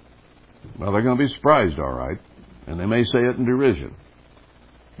 Well, they're going to be surprised, all right. And they may say it in derision.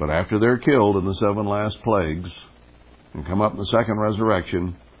 But after they're killed in the 7 last plagues and come up in the second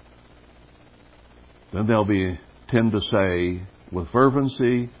resurrection, then they'll tend to say with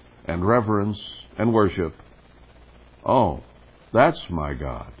fervency and reverence and worship, oh, that's my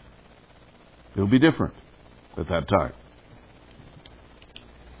God. It'll be different at that time.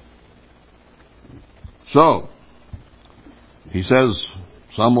 So, he says,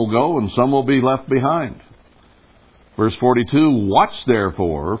 some will go and some will be left behind. Verse 42, watch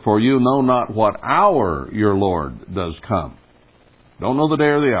therefore, for you know not what hour your Lord does come. Don't know the day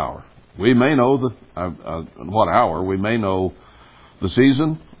or the hour. We may know what hour. We may know the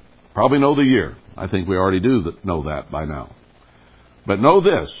season, probably know the year. I think we already do know that by now. But know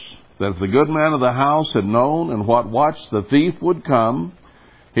this, that if the good man of the house had known in what watch the thief would come,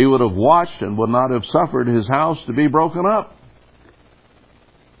 he would have watched and would not have suffered his house to be broken up.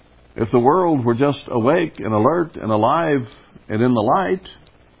 If the world were just awake and alert and alive and in the light,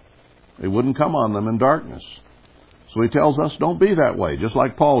 it wouldn't come on them in darkness. So he tells us, don't be that way, just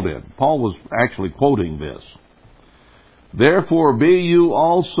like Paul did. Paul was actually quoting this. Therefore be you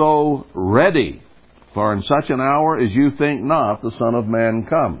also ready, for in such an hour as you think not, the Son of Man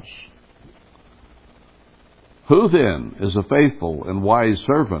comes. Who then is a faithful and wise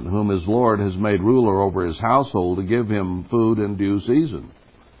servant whom his Lord has made ruler over his household to give him food in due season?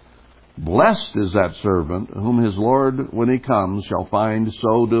 Blessed is that servant whom his Lord, when he comes, shall find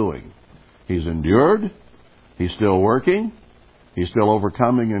so doing. He's endured. He's still working. He's still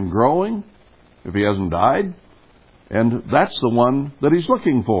overcoming and growing, if he hasn't died. And that's the one that he's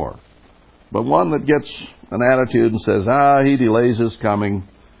looking for. But one that gets an attitude and says, he delays his coming,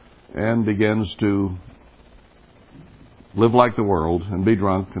 and begins to live like the world and be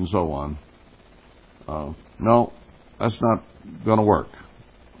drunk and so on. No, that's not going to work,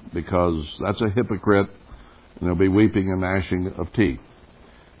 because that's a hypocrite, and there'll be weeping and gnashing of teeth.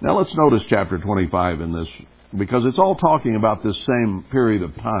 Now let's notice chapter 25 in this, because it's all talking about this same period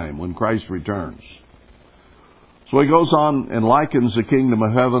of time when Christ returns. So he goes on and likens the kingdom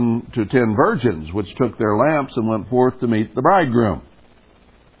of heaven to 10 virgins, which took their lamps and went forth to meet the bridegroom.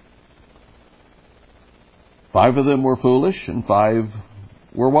 5 of them were foolish and 5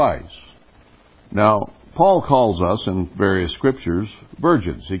 were wise. Now, Paul calls us in various scriptures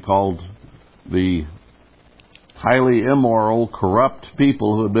virgins. He called the highly immoral, corrupt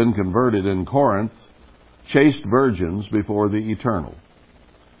people who had been converted in Corinth chaste virgins before the eternal.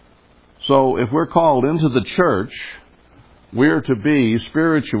 So if we're called into the church, we're to be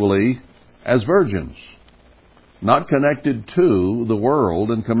spiritually as virgins, not connected to the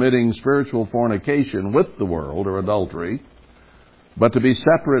world and committing spiritual fornication with the world or adultery, but to be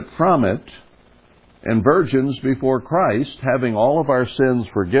separate from it and virgins before Christ, having all of our sins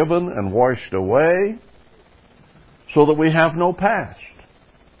forgiven and washed away so that we have no past.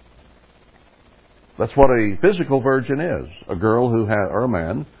 That's what a physical virgin is, a girl or a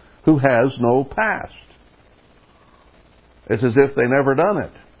man who has no past. It's as if they never done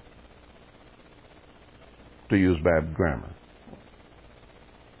it, to use bad grammar.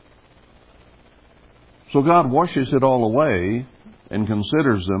 So God washes it all away and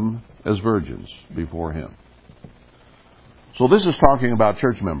considers them as virgins before Him. So this is talking about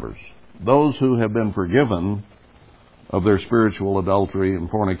church members, those who have been forgiven of their spiritual adultery and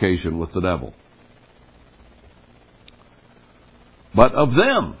fornication with the devil. But of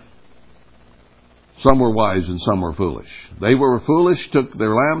them, some were wise and some were foolish. They were foolish, took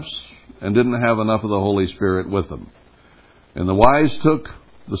their lamps, and didn't have enough of the Holy Spirit with them. And the wise took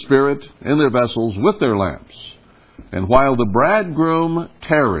the Spirit in their vessels with their lamps. And while the bridegroom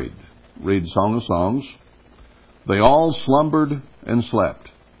tarried, read Song of Songs, they all slumbered and slept.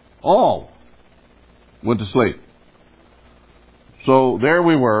 All went to sleep. So there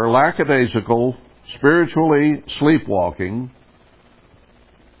we were, lackadaisical, spiritually sleepwalking,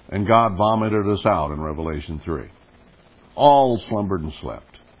 and God vomited us out in Revelation 3. All slumbered and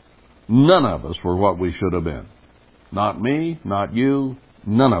slept. None of us were what we should have been. Not me, not you,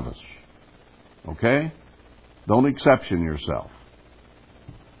 none of us. Okay? Don't exception yourself.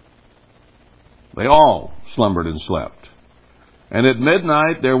 They all slumbered and slept. And at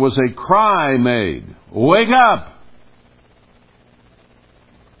midnight there was a cry made, "Wake up!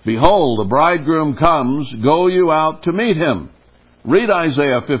 Behold, the bridegroom comes, go you out to meet him." Read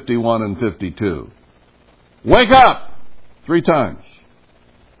Isaiah 51 and 52. Wake up! 3 times.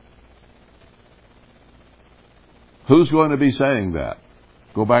 Who's going to be saying that?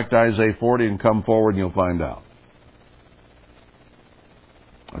 Go back to Isaiah 40 and come forward and you'll find out.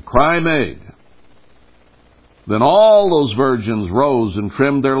 A cry made. Then all those virgins rose and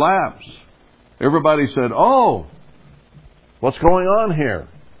trimmed their lamps. Everybody said, "Oh, what's going on here?"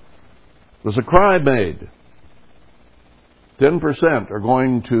 There's a cry made. 10% are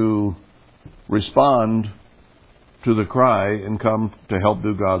going to respond to the cry and come to help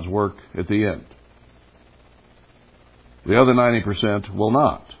do God's work at the end. The other 90% will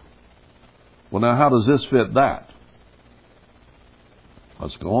not. Well, now how does this fit that?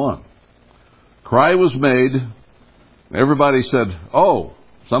 Let's go on. Cry was made. Everybody said, "Oh,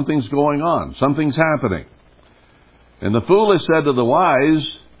 something's going on. Something's happening." And the foolish said to the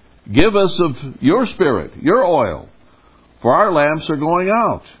wise, "Give us of your spirit, your oil, for our lamps are going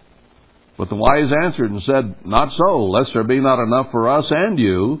out." But the wise answered and said, "Not so, lest there be not enough for us and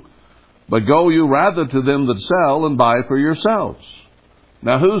you, but go you rather to them that sell and buy for yourselves."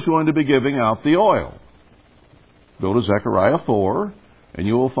 Now who's going to be giving out the oil? Go to Zechariah 4, and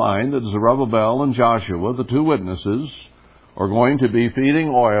you will find that Zerubbabel and Joshua, the 2 witnesses, are going to be feeding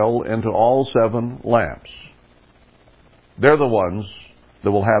oil into all 7 lamps. They're the ones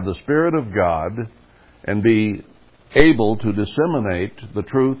that will have the Spirit of God and be able to disseminate the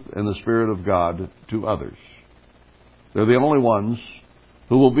truth and the Spirit of God to others. They're the only ones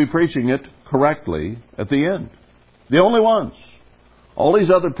who will be preaching it correctly at the end. The only ones. All these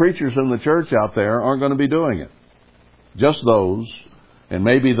other preachers in the church out there aren't going to be doing it. Just those, and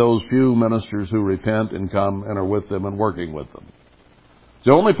maybe those few ministers who repent and come and are with them and working with them. It's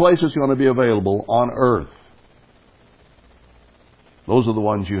the only place it's going to be available on earth. Those are the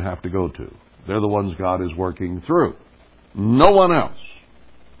ones you have to go to. They're the ones God is working through. No one else.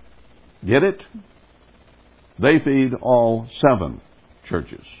 Get it? They feed all 7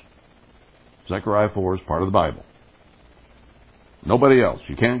 churches. Zechariah 4 is part of the Bible. Nobody else.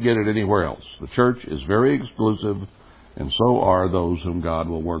 You can't get it anywhere else. The church is very exclusive, and so are those whom God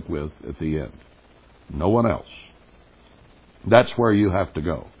will work with at the end. No one else. That's where you have to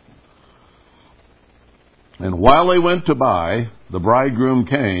go. And while they went to buy, the bridegroom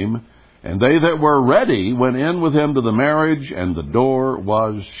came, and they that were ready went in with him to the marriage, and the door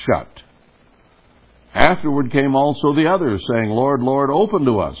was shut. Afterward came also the others, saying, Lord, Lord, open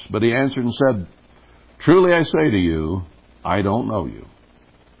to us. But he answered and said, Truly I say to you, I don't know you.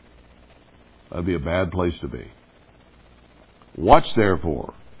 That'd be a bad place to be. Watch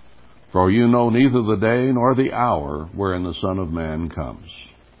therefore, for you know neither the day nor the hour wherein the Son of Man comes.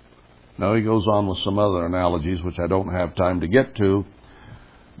 Now he goes on with some other analogies, which I don't have time to get to,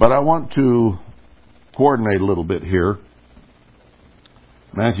 but I want to coordinate a little bit here.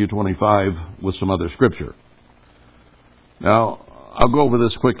 Matthew 25 with some other scripture. Now, I'll go over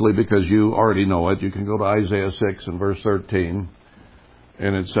this quickly because you already know it. You can go to Isaiah 6 and verse 13,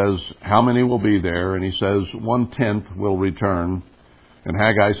 and it says, how many will be there? And he says, 1/10 will return. And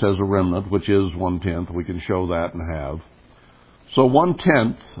Haggai says a remnant, which is 1/10. We can show that and have. So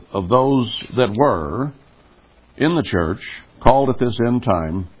 1/10 of those that were in the church, called at this end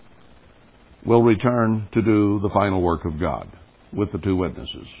time, will return to do the final work of God with the 2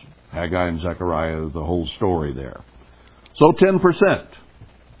 witnesses, Haggai and Zechariah, the whole story there. So 10%.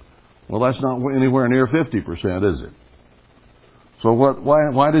 Well, that's not anywhere near 50%, is it? So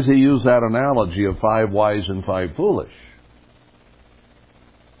why does he use that analogy of 5 wise and 5 foolish?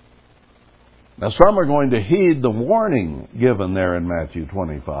 Now, some are going to heed the warning given there in Matthew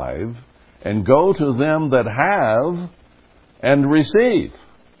 25 and go to them that have and receive.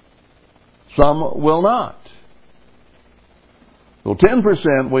 Some will not. So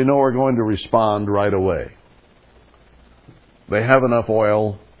 10% we know are going to respond right away. They have enough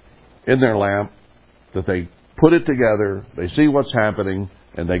oil in their lamp that they put it together, they see what's happening,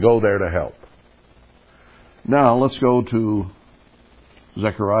 and they go there to help. Now, let's go to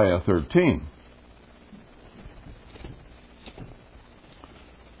Zechariah 13.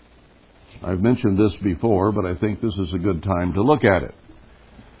 I've mentioned this before, but I think this is a good time to look at it.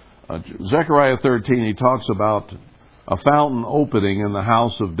 Zechariah 13, he talks about a fountain opening in the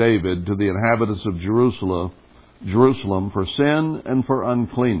house of David to the inhabitants of Jerusalem for sin and for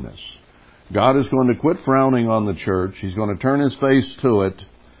uncleanness. God is going to quit frowning on the church. He's going to turn his face to it,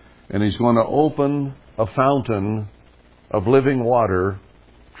 and he's going to open a fountain of living water,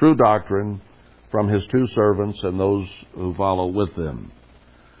 true doctrine, from his 2 servants and those who follow with them,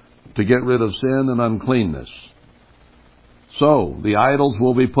 to get rid of sin and uncleanness. So, the idols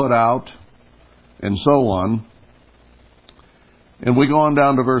will be put out, and so on. And we go on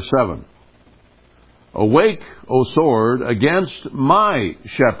down to verse 7. Awake, O sword, against my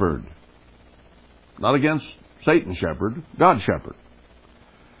shepherd. Not against Satan's shepherd, God's shepherd.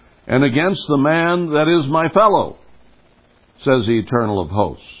 And against the man that is my fellow, says the Eternal of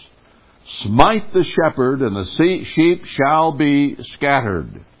hosts. Smite the shepherd, and the sheep shall be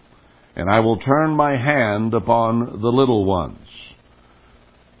scattered. And I will turn my hand upon the little ones.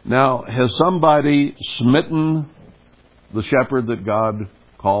 Now, has somebody smitten the shepherd that God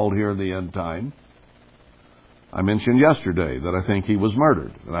called here in the end time? I mentioned yesterday that I think he was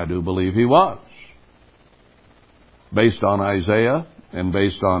murdered, and I do believe he was. Based on Isaiah, and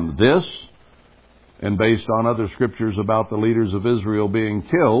based on this, and based on other scriptures about the leaders of Israel being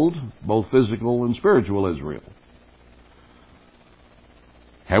killed, both physical and spiritual Israel.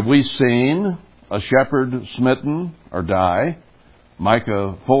 Have we seen a shepherd smitten or die?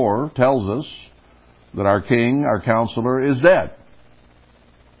 Micah 4 tells us that our king, our counselor, is dead,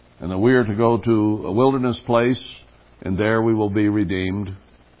 and that we are to go to a wilderness place, and there we will be redeemed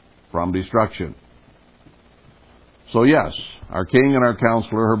from destruction. So yes, our king and our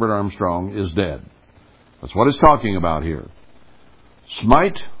counselor, Herbert Armstrong, is dead. That's what it's talking about here.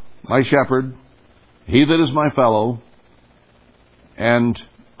 Smite my shepherd, he that is my fellow, and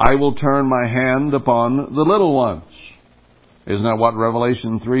I will turn my hand upon the little ones. Isn't that what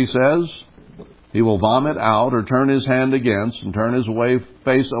Revelation 3 says? He will vomit out or turn his hand against and turn his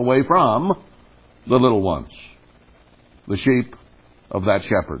face away from the little ones, the sheep of that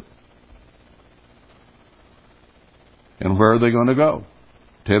shepherd. And where are they going to go?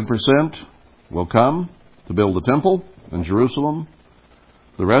 10% will come to build the temple in Jerusalem.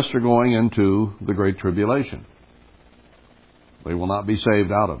 The rest are going into the Great Tribulation. They will not be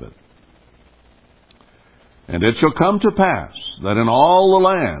saved out of it. And it shall come to pass that in all the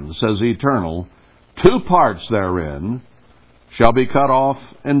land, says the Eternal, 2 parts therein shall be cut off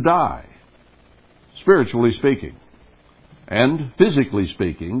and die, spiritually speaking, and physically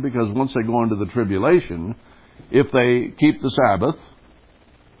speaking, because once they go into the tribulation, if they keep the Sabbath,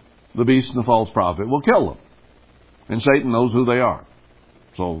 the beast and the false prophet will kill them. And Satan knows who they are.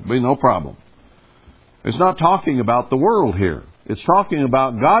 So there'll be no problem. It's not talking about the world here. It's talking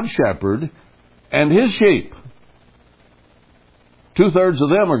about God's shepherd and his sheep. 2/3 of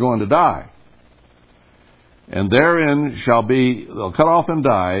them are going to die. And therein shall be, they'll cut off and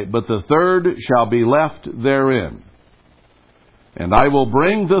die, but the third shall be left therein. And I will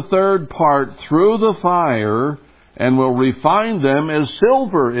bring the third part through the fire, and will refine them as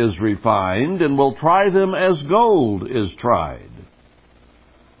silver is refined, and will try them as gold is tried.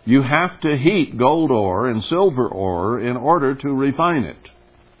 You have to heat gold ore and silver ore in order to refine it,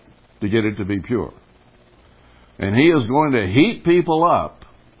 to get it to be pure. And he is going to heat people up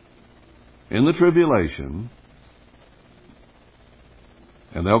in the tribulation,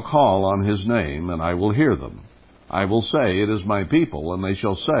 and they'll call on his name, and I will hear them. I will say, it is my people, and they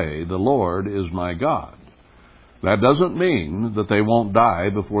shall say, the Lord is my God. That doesn't mean that they won't die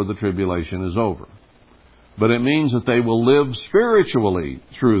before the tribulation is over. But it means that they will live spiritually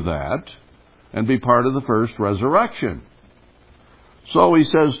through that and be part of the first resurrection. So he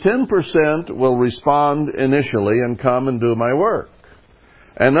says 10% will respond initially and come and do my work.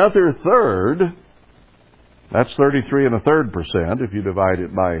 Another third, that's 33 1/3% if you divide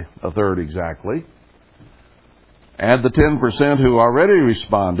it by a third exactly. Add the 10% who already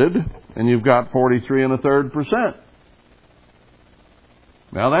responded, and you've got 43 1/3%.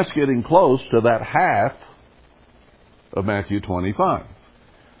 Now that's getting close to that half of Matthew 25.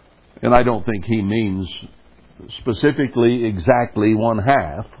 And I don't think he means specifically exactly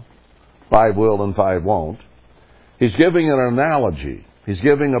 1/2. 5 will and 5 won't. He's giving an analogy. He's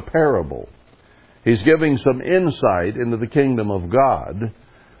giving a parable. He's giving some insight into the kingdom of God,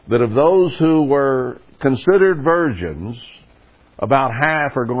 that of those who were considered virgins, about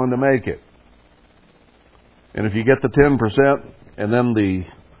half are going to make it. And if you get the 10% and then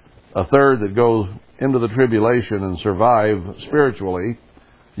a third that goes into the tribulation and survive spiritually,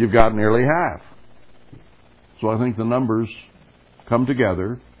 you've got nearly half. So I think the numbers come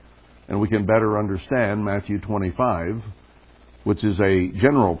together and we can better understand Matthew 25, which is a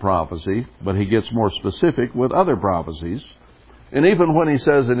general prophecy, but he gets more specific with other prophecies. And even when he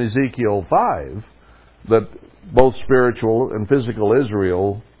says in Ezekiel 5 that both spiritual and physical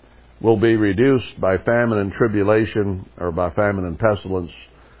Israel will be reduced by famine and tribulation, or by famine and pestilence,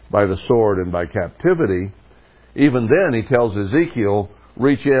 by the sword and by captivity, even then he tells Ezekiel,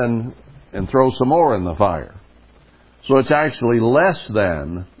 reach in and throw some more in the fire. So it's actually less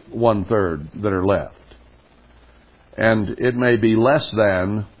than 1/3 that are left. And it may be less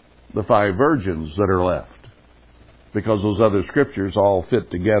than the 5 virgins that are left, because those other scriptures all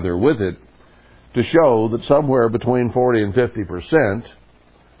fit together with it to show that somewhere between 40 and 50%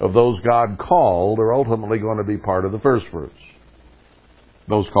 of those God called are ultimately going to be part of the first fruits.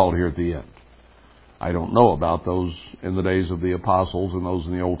 Those called here at the end. I don't know about those in the days of the apostles and those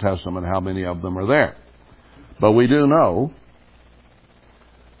in the Old Testament, how many of them are there. But we do know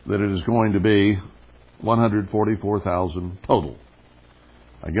that it is going to be 144,000 total.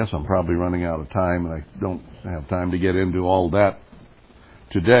 I guess I'm probably running out of time, and I don't have time to get into all that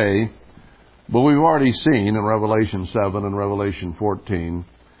today. But we've already seen in Revelation 7 and Revelation 14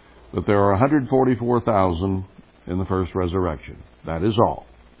 that there are 144,000 in the first resurrection. That is all.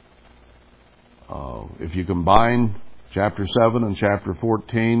 If you combine chapter 7 and chapter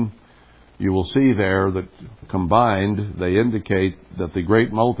 14, you will see there that combined they indicate that the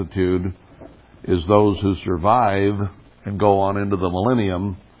great multitude is those who survive and go on into the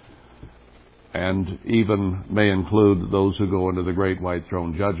millennium, and even may include those who go into the great white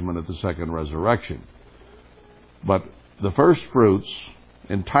throne judgment at the second resurrection. But the first fruits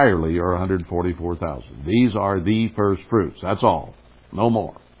entirely are 144,000. These are the first fruits. That's all. No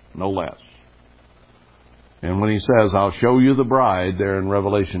more. No less. And when he says, I'll show you the bride there in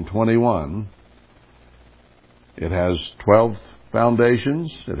Revelation 21, it has 12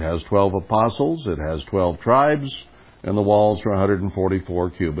 foundations, it has 12 apostles, it has 12 tribes, and the walls are 144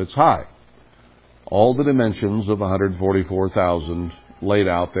 cubits high. all the dimensions of 144,000 laid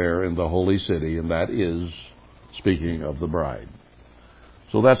out there in the holy city, and that is speaking of the bride.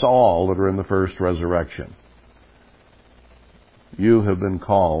 So that's all that are in the first resurrection. You have been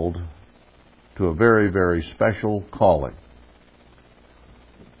called to a very, very special calling.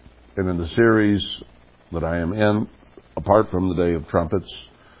 And in the series that I am in, apart from the Day of Trumpets,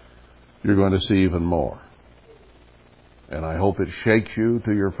 you're going to see even more. And I hope it shakes you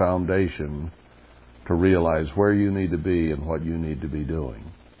to your foundation to realize where you need to be and what you need to be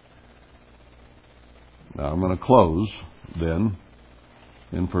doing. Now I'm going to close then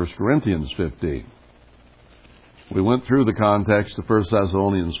in 1 Corinthians 15. We went through the context of 1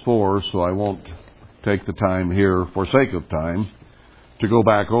 Thessalonians 4, so I won't take the time here, for sake of time, to go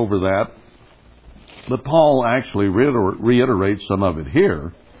back over that. But Paul actually reiterates some of it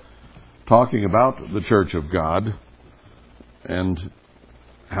here, talking about the church of God and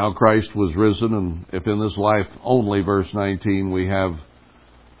how Christ was risen, and if in this life only, verse 19, we have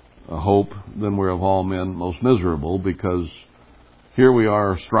a hope, then we're of all men most miserable, because here we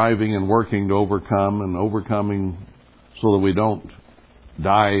are striving and working to overcome and overcoming so that we don't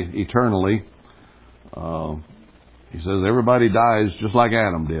die eternally. He says everybody dies just like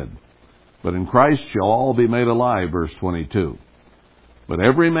Adam did. But in Christ shall all be made alive, verse 22. But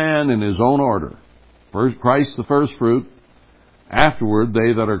every man in his own order. First Christ the first fruit, afterward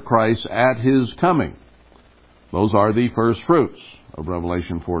they that are Christ at his coming. Those are the first fruits of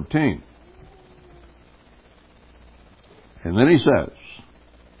Revelation 14. And then he says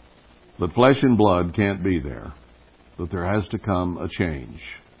that flesh and blood can't be there, that there has to come a change.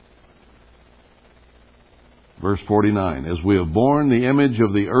 Verse 49, as we have borne the image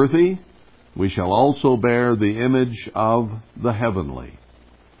of the earthy, we shall also bear the image of the heavenly.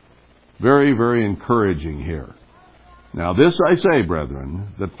 Very, very encouraging here. Now this I say,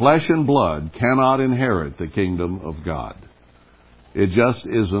 brethren, that flesh and blood cannot inherit the kingdom of God. It just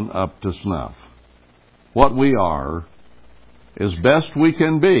isn't up to snuff. What we are, as best we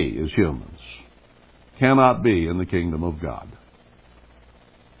can be as humans, cannot be in the kingdom of God.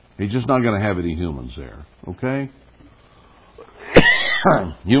 He's just not going to have any humans there, okay?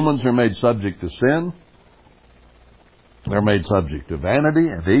 Humans are made subject to sin. They're made subject to vanity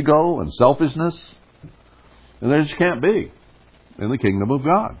and ego and selfishness. And they just can't be in the kingdom of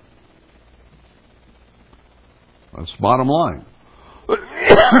God. That's the bottom line.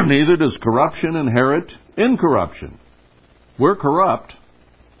 Neither does corruption inherit incorruption. We're corrupt.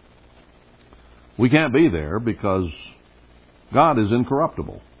 We can't be there because God is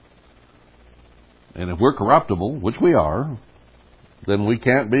incorruptible. And if we're corruptible, which we are, then we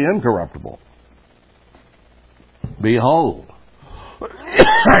can't be incorruptible. Behold,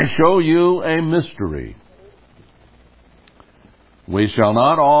 I show you a mystery. We shall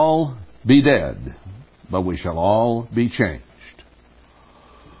not all be dead, but we shall all be changed.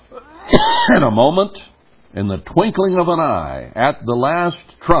 In a moment, in the twinkling of an eye, at the last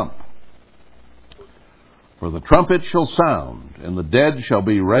trump. For the trumpet shall sound, and the dead shall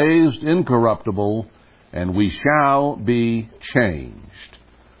be raised incorruptible, and we shall be changed.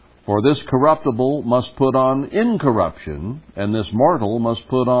 For this corruptible must put on incorruption, and this mortal must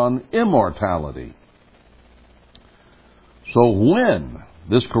put on immortality. So when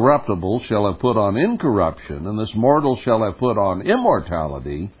this corruptible shall have put on incorruption, and this mortal shall have put on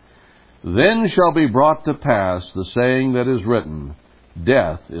immortality, then shall be brought to pass the saying that is written,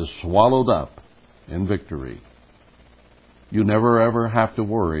 death is swallowed up in victory. You never ever have to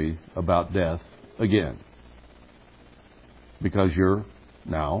worry about death again, because you're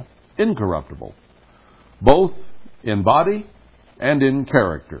now incorruptible, both in body and in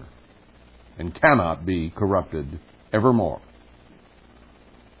character, and cannot be corrupted evermore.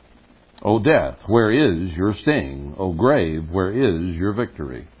 O death, where is your sting? O grave, where is your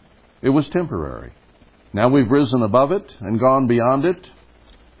victory? It was temporary. Now we've risen above it and gone beyond it,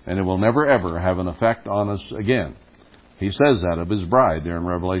 and it will never ever have an effect on us again. He says that of his bride there in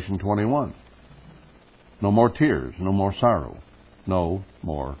Revelation 21. No more tears, no more sorrow, no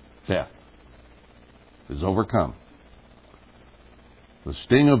more death. It is overcome. The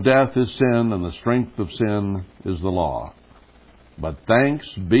sting of death is sin, and the strength of sin is the law. But thanks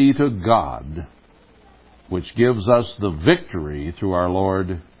be to God, which gives us the victory through our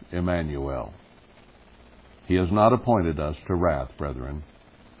Lord Emmanuel. He has not appointed us to wrath, brethren.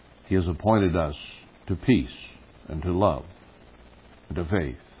 He has appointed us to peace and to love and to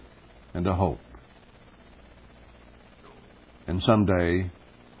faith and to hope. And someday,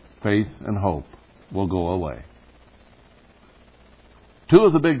 faith and hope will go away. Two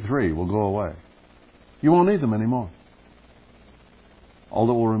of the big three will go away. You won't need them anymore. All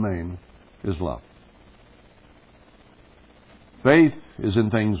that will remain is love. Faith is in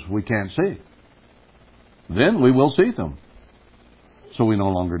things we can't see. Then we will see them. So we no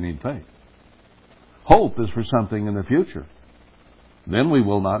longer need faith. Hope is for something in the future. Then we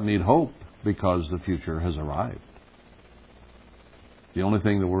will not need hope because the future has arrived. The only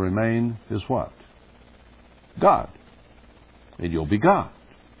thing that will remain is what? God. And you'll be God.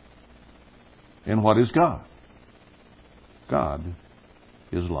 And what is God? God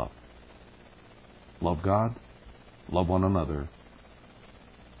is love. Love God, love one another,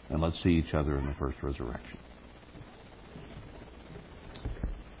 and let's see each other in the first resurrection.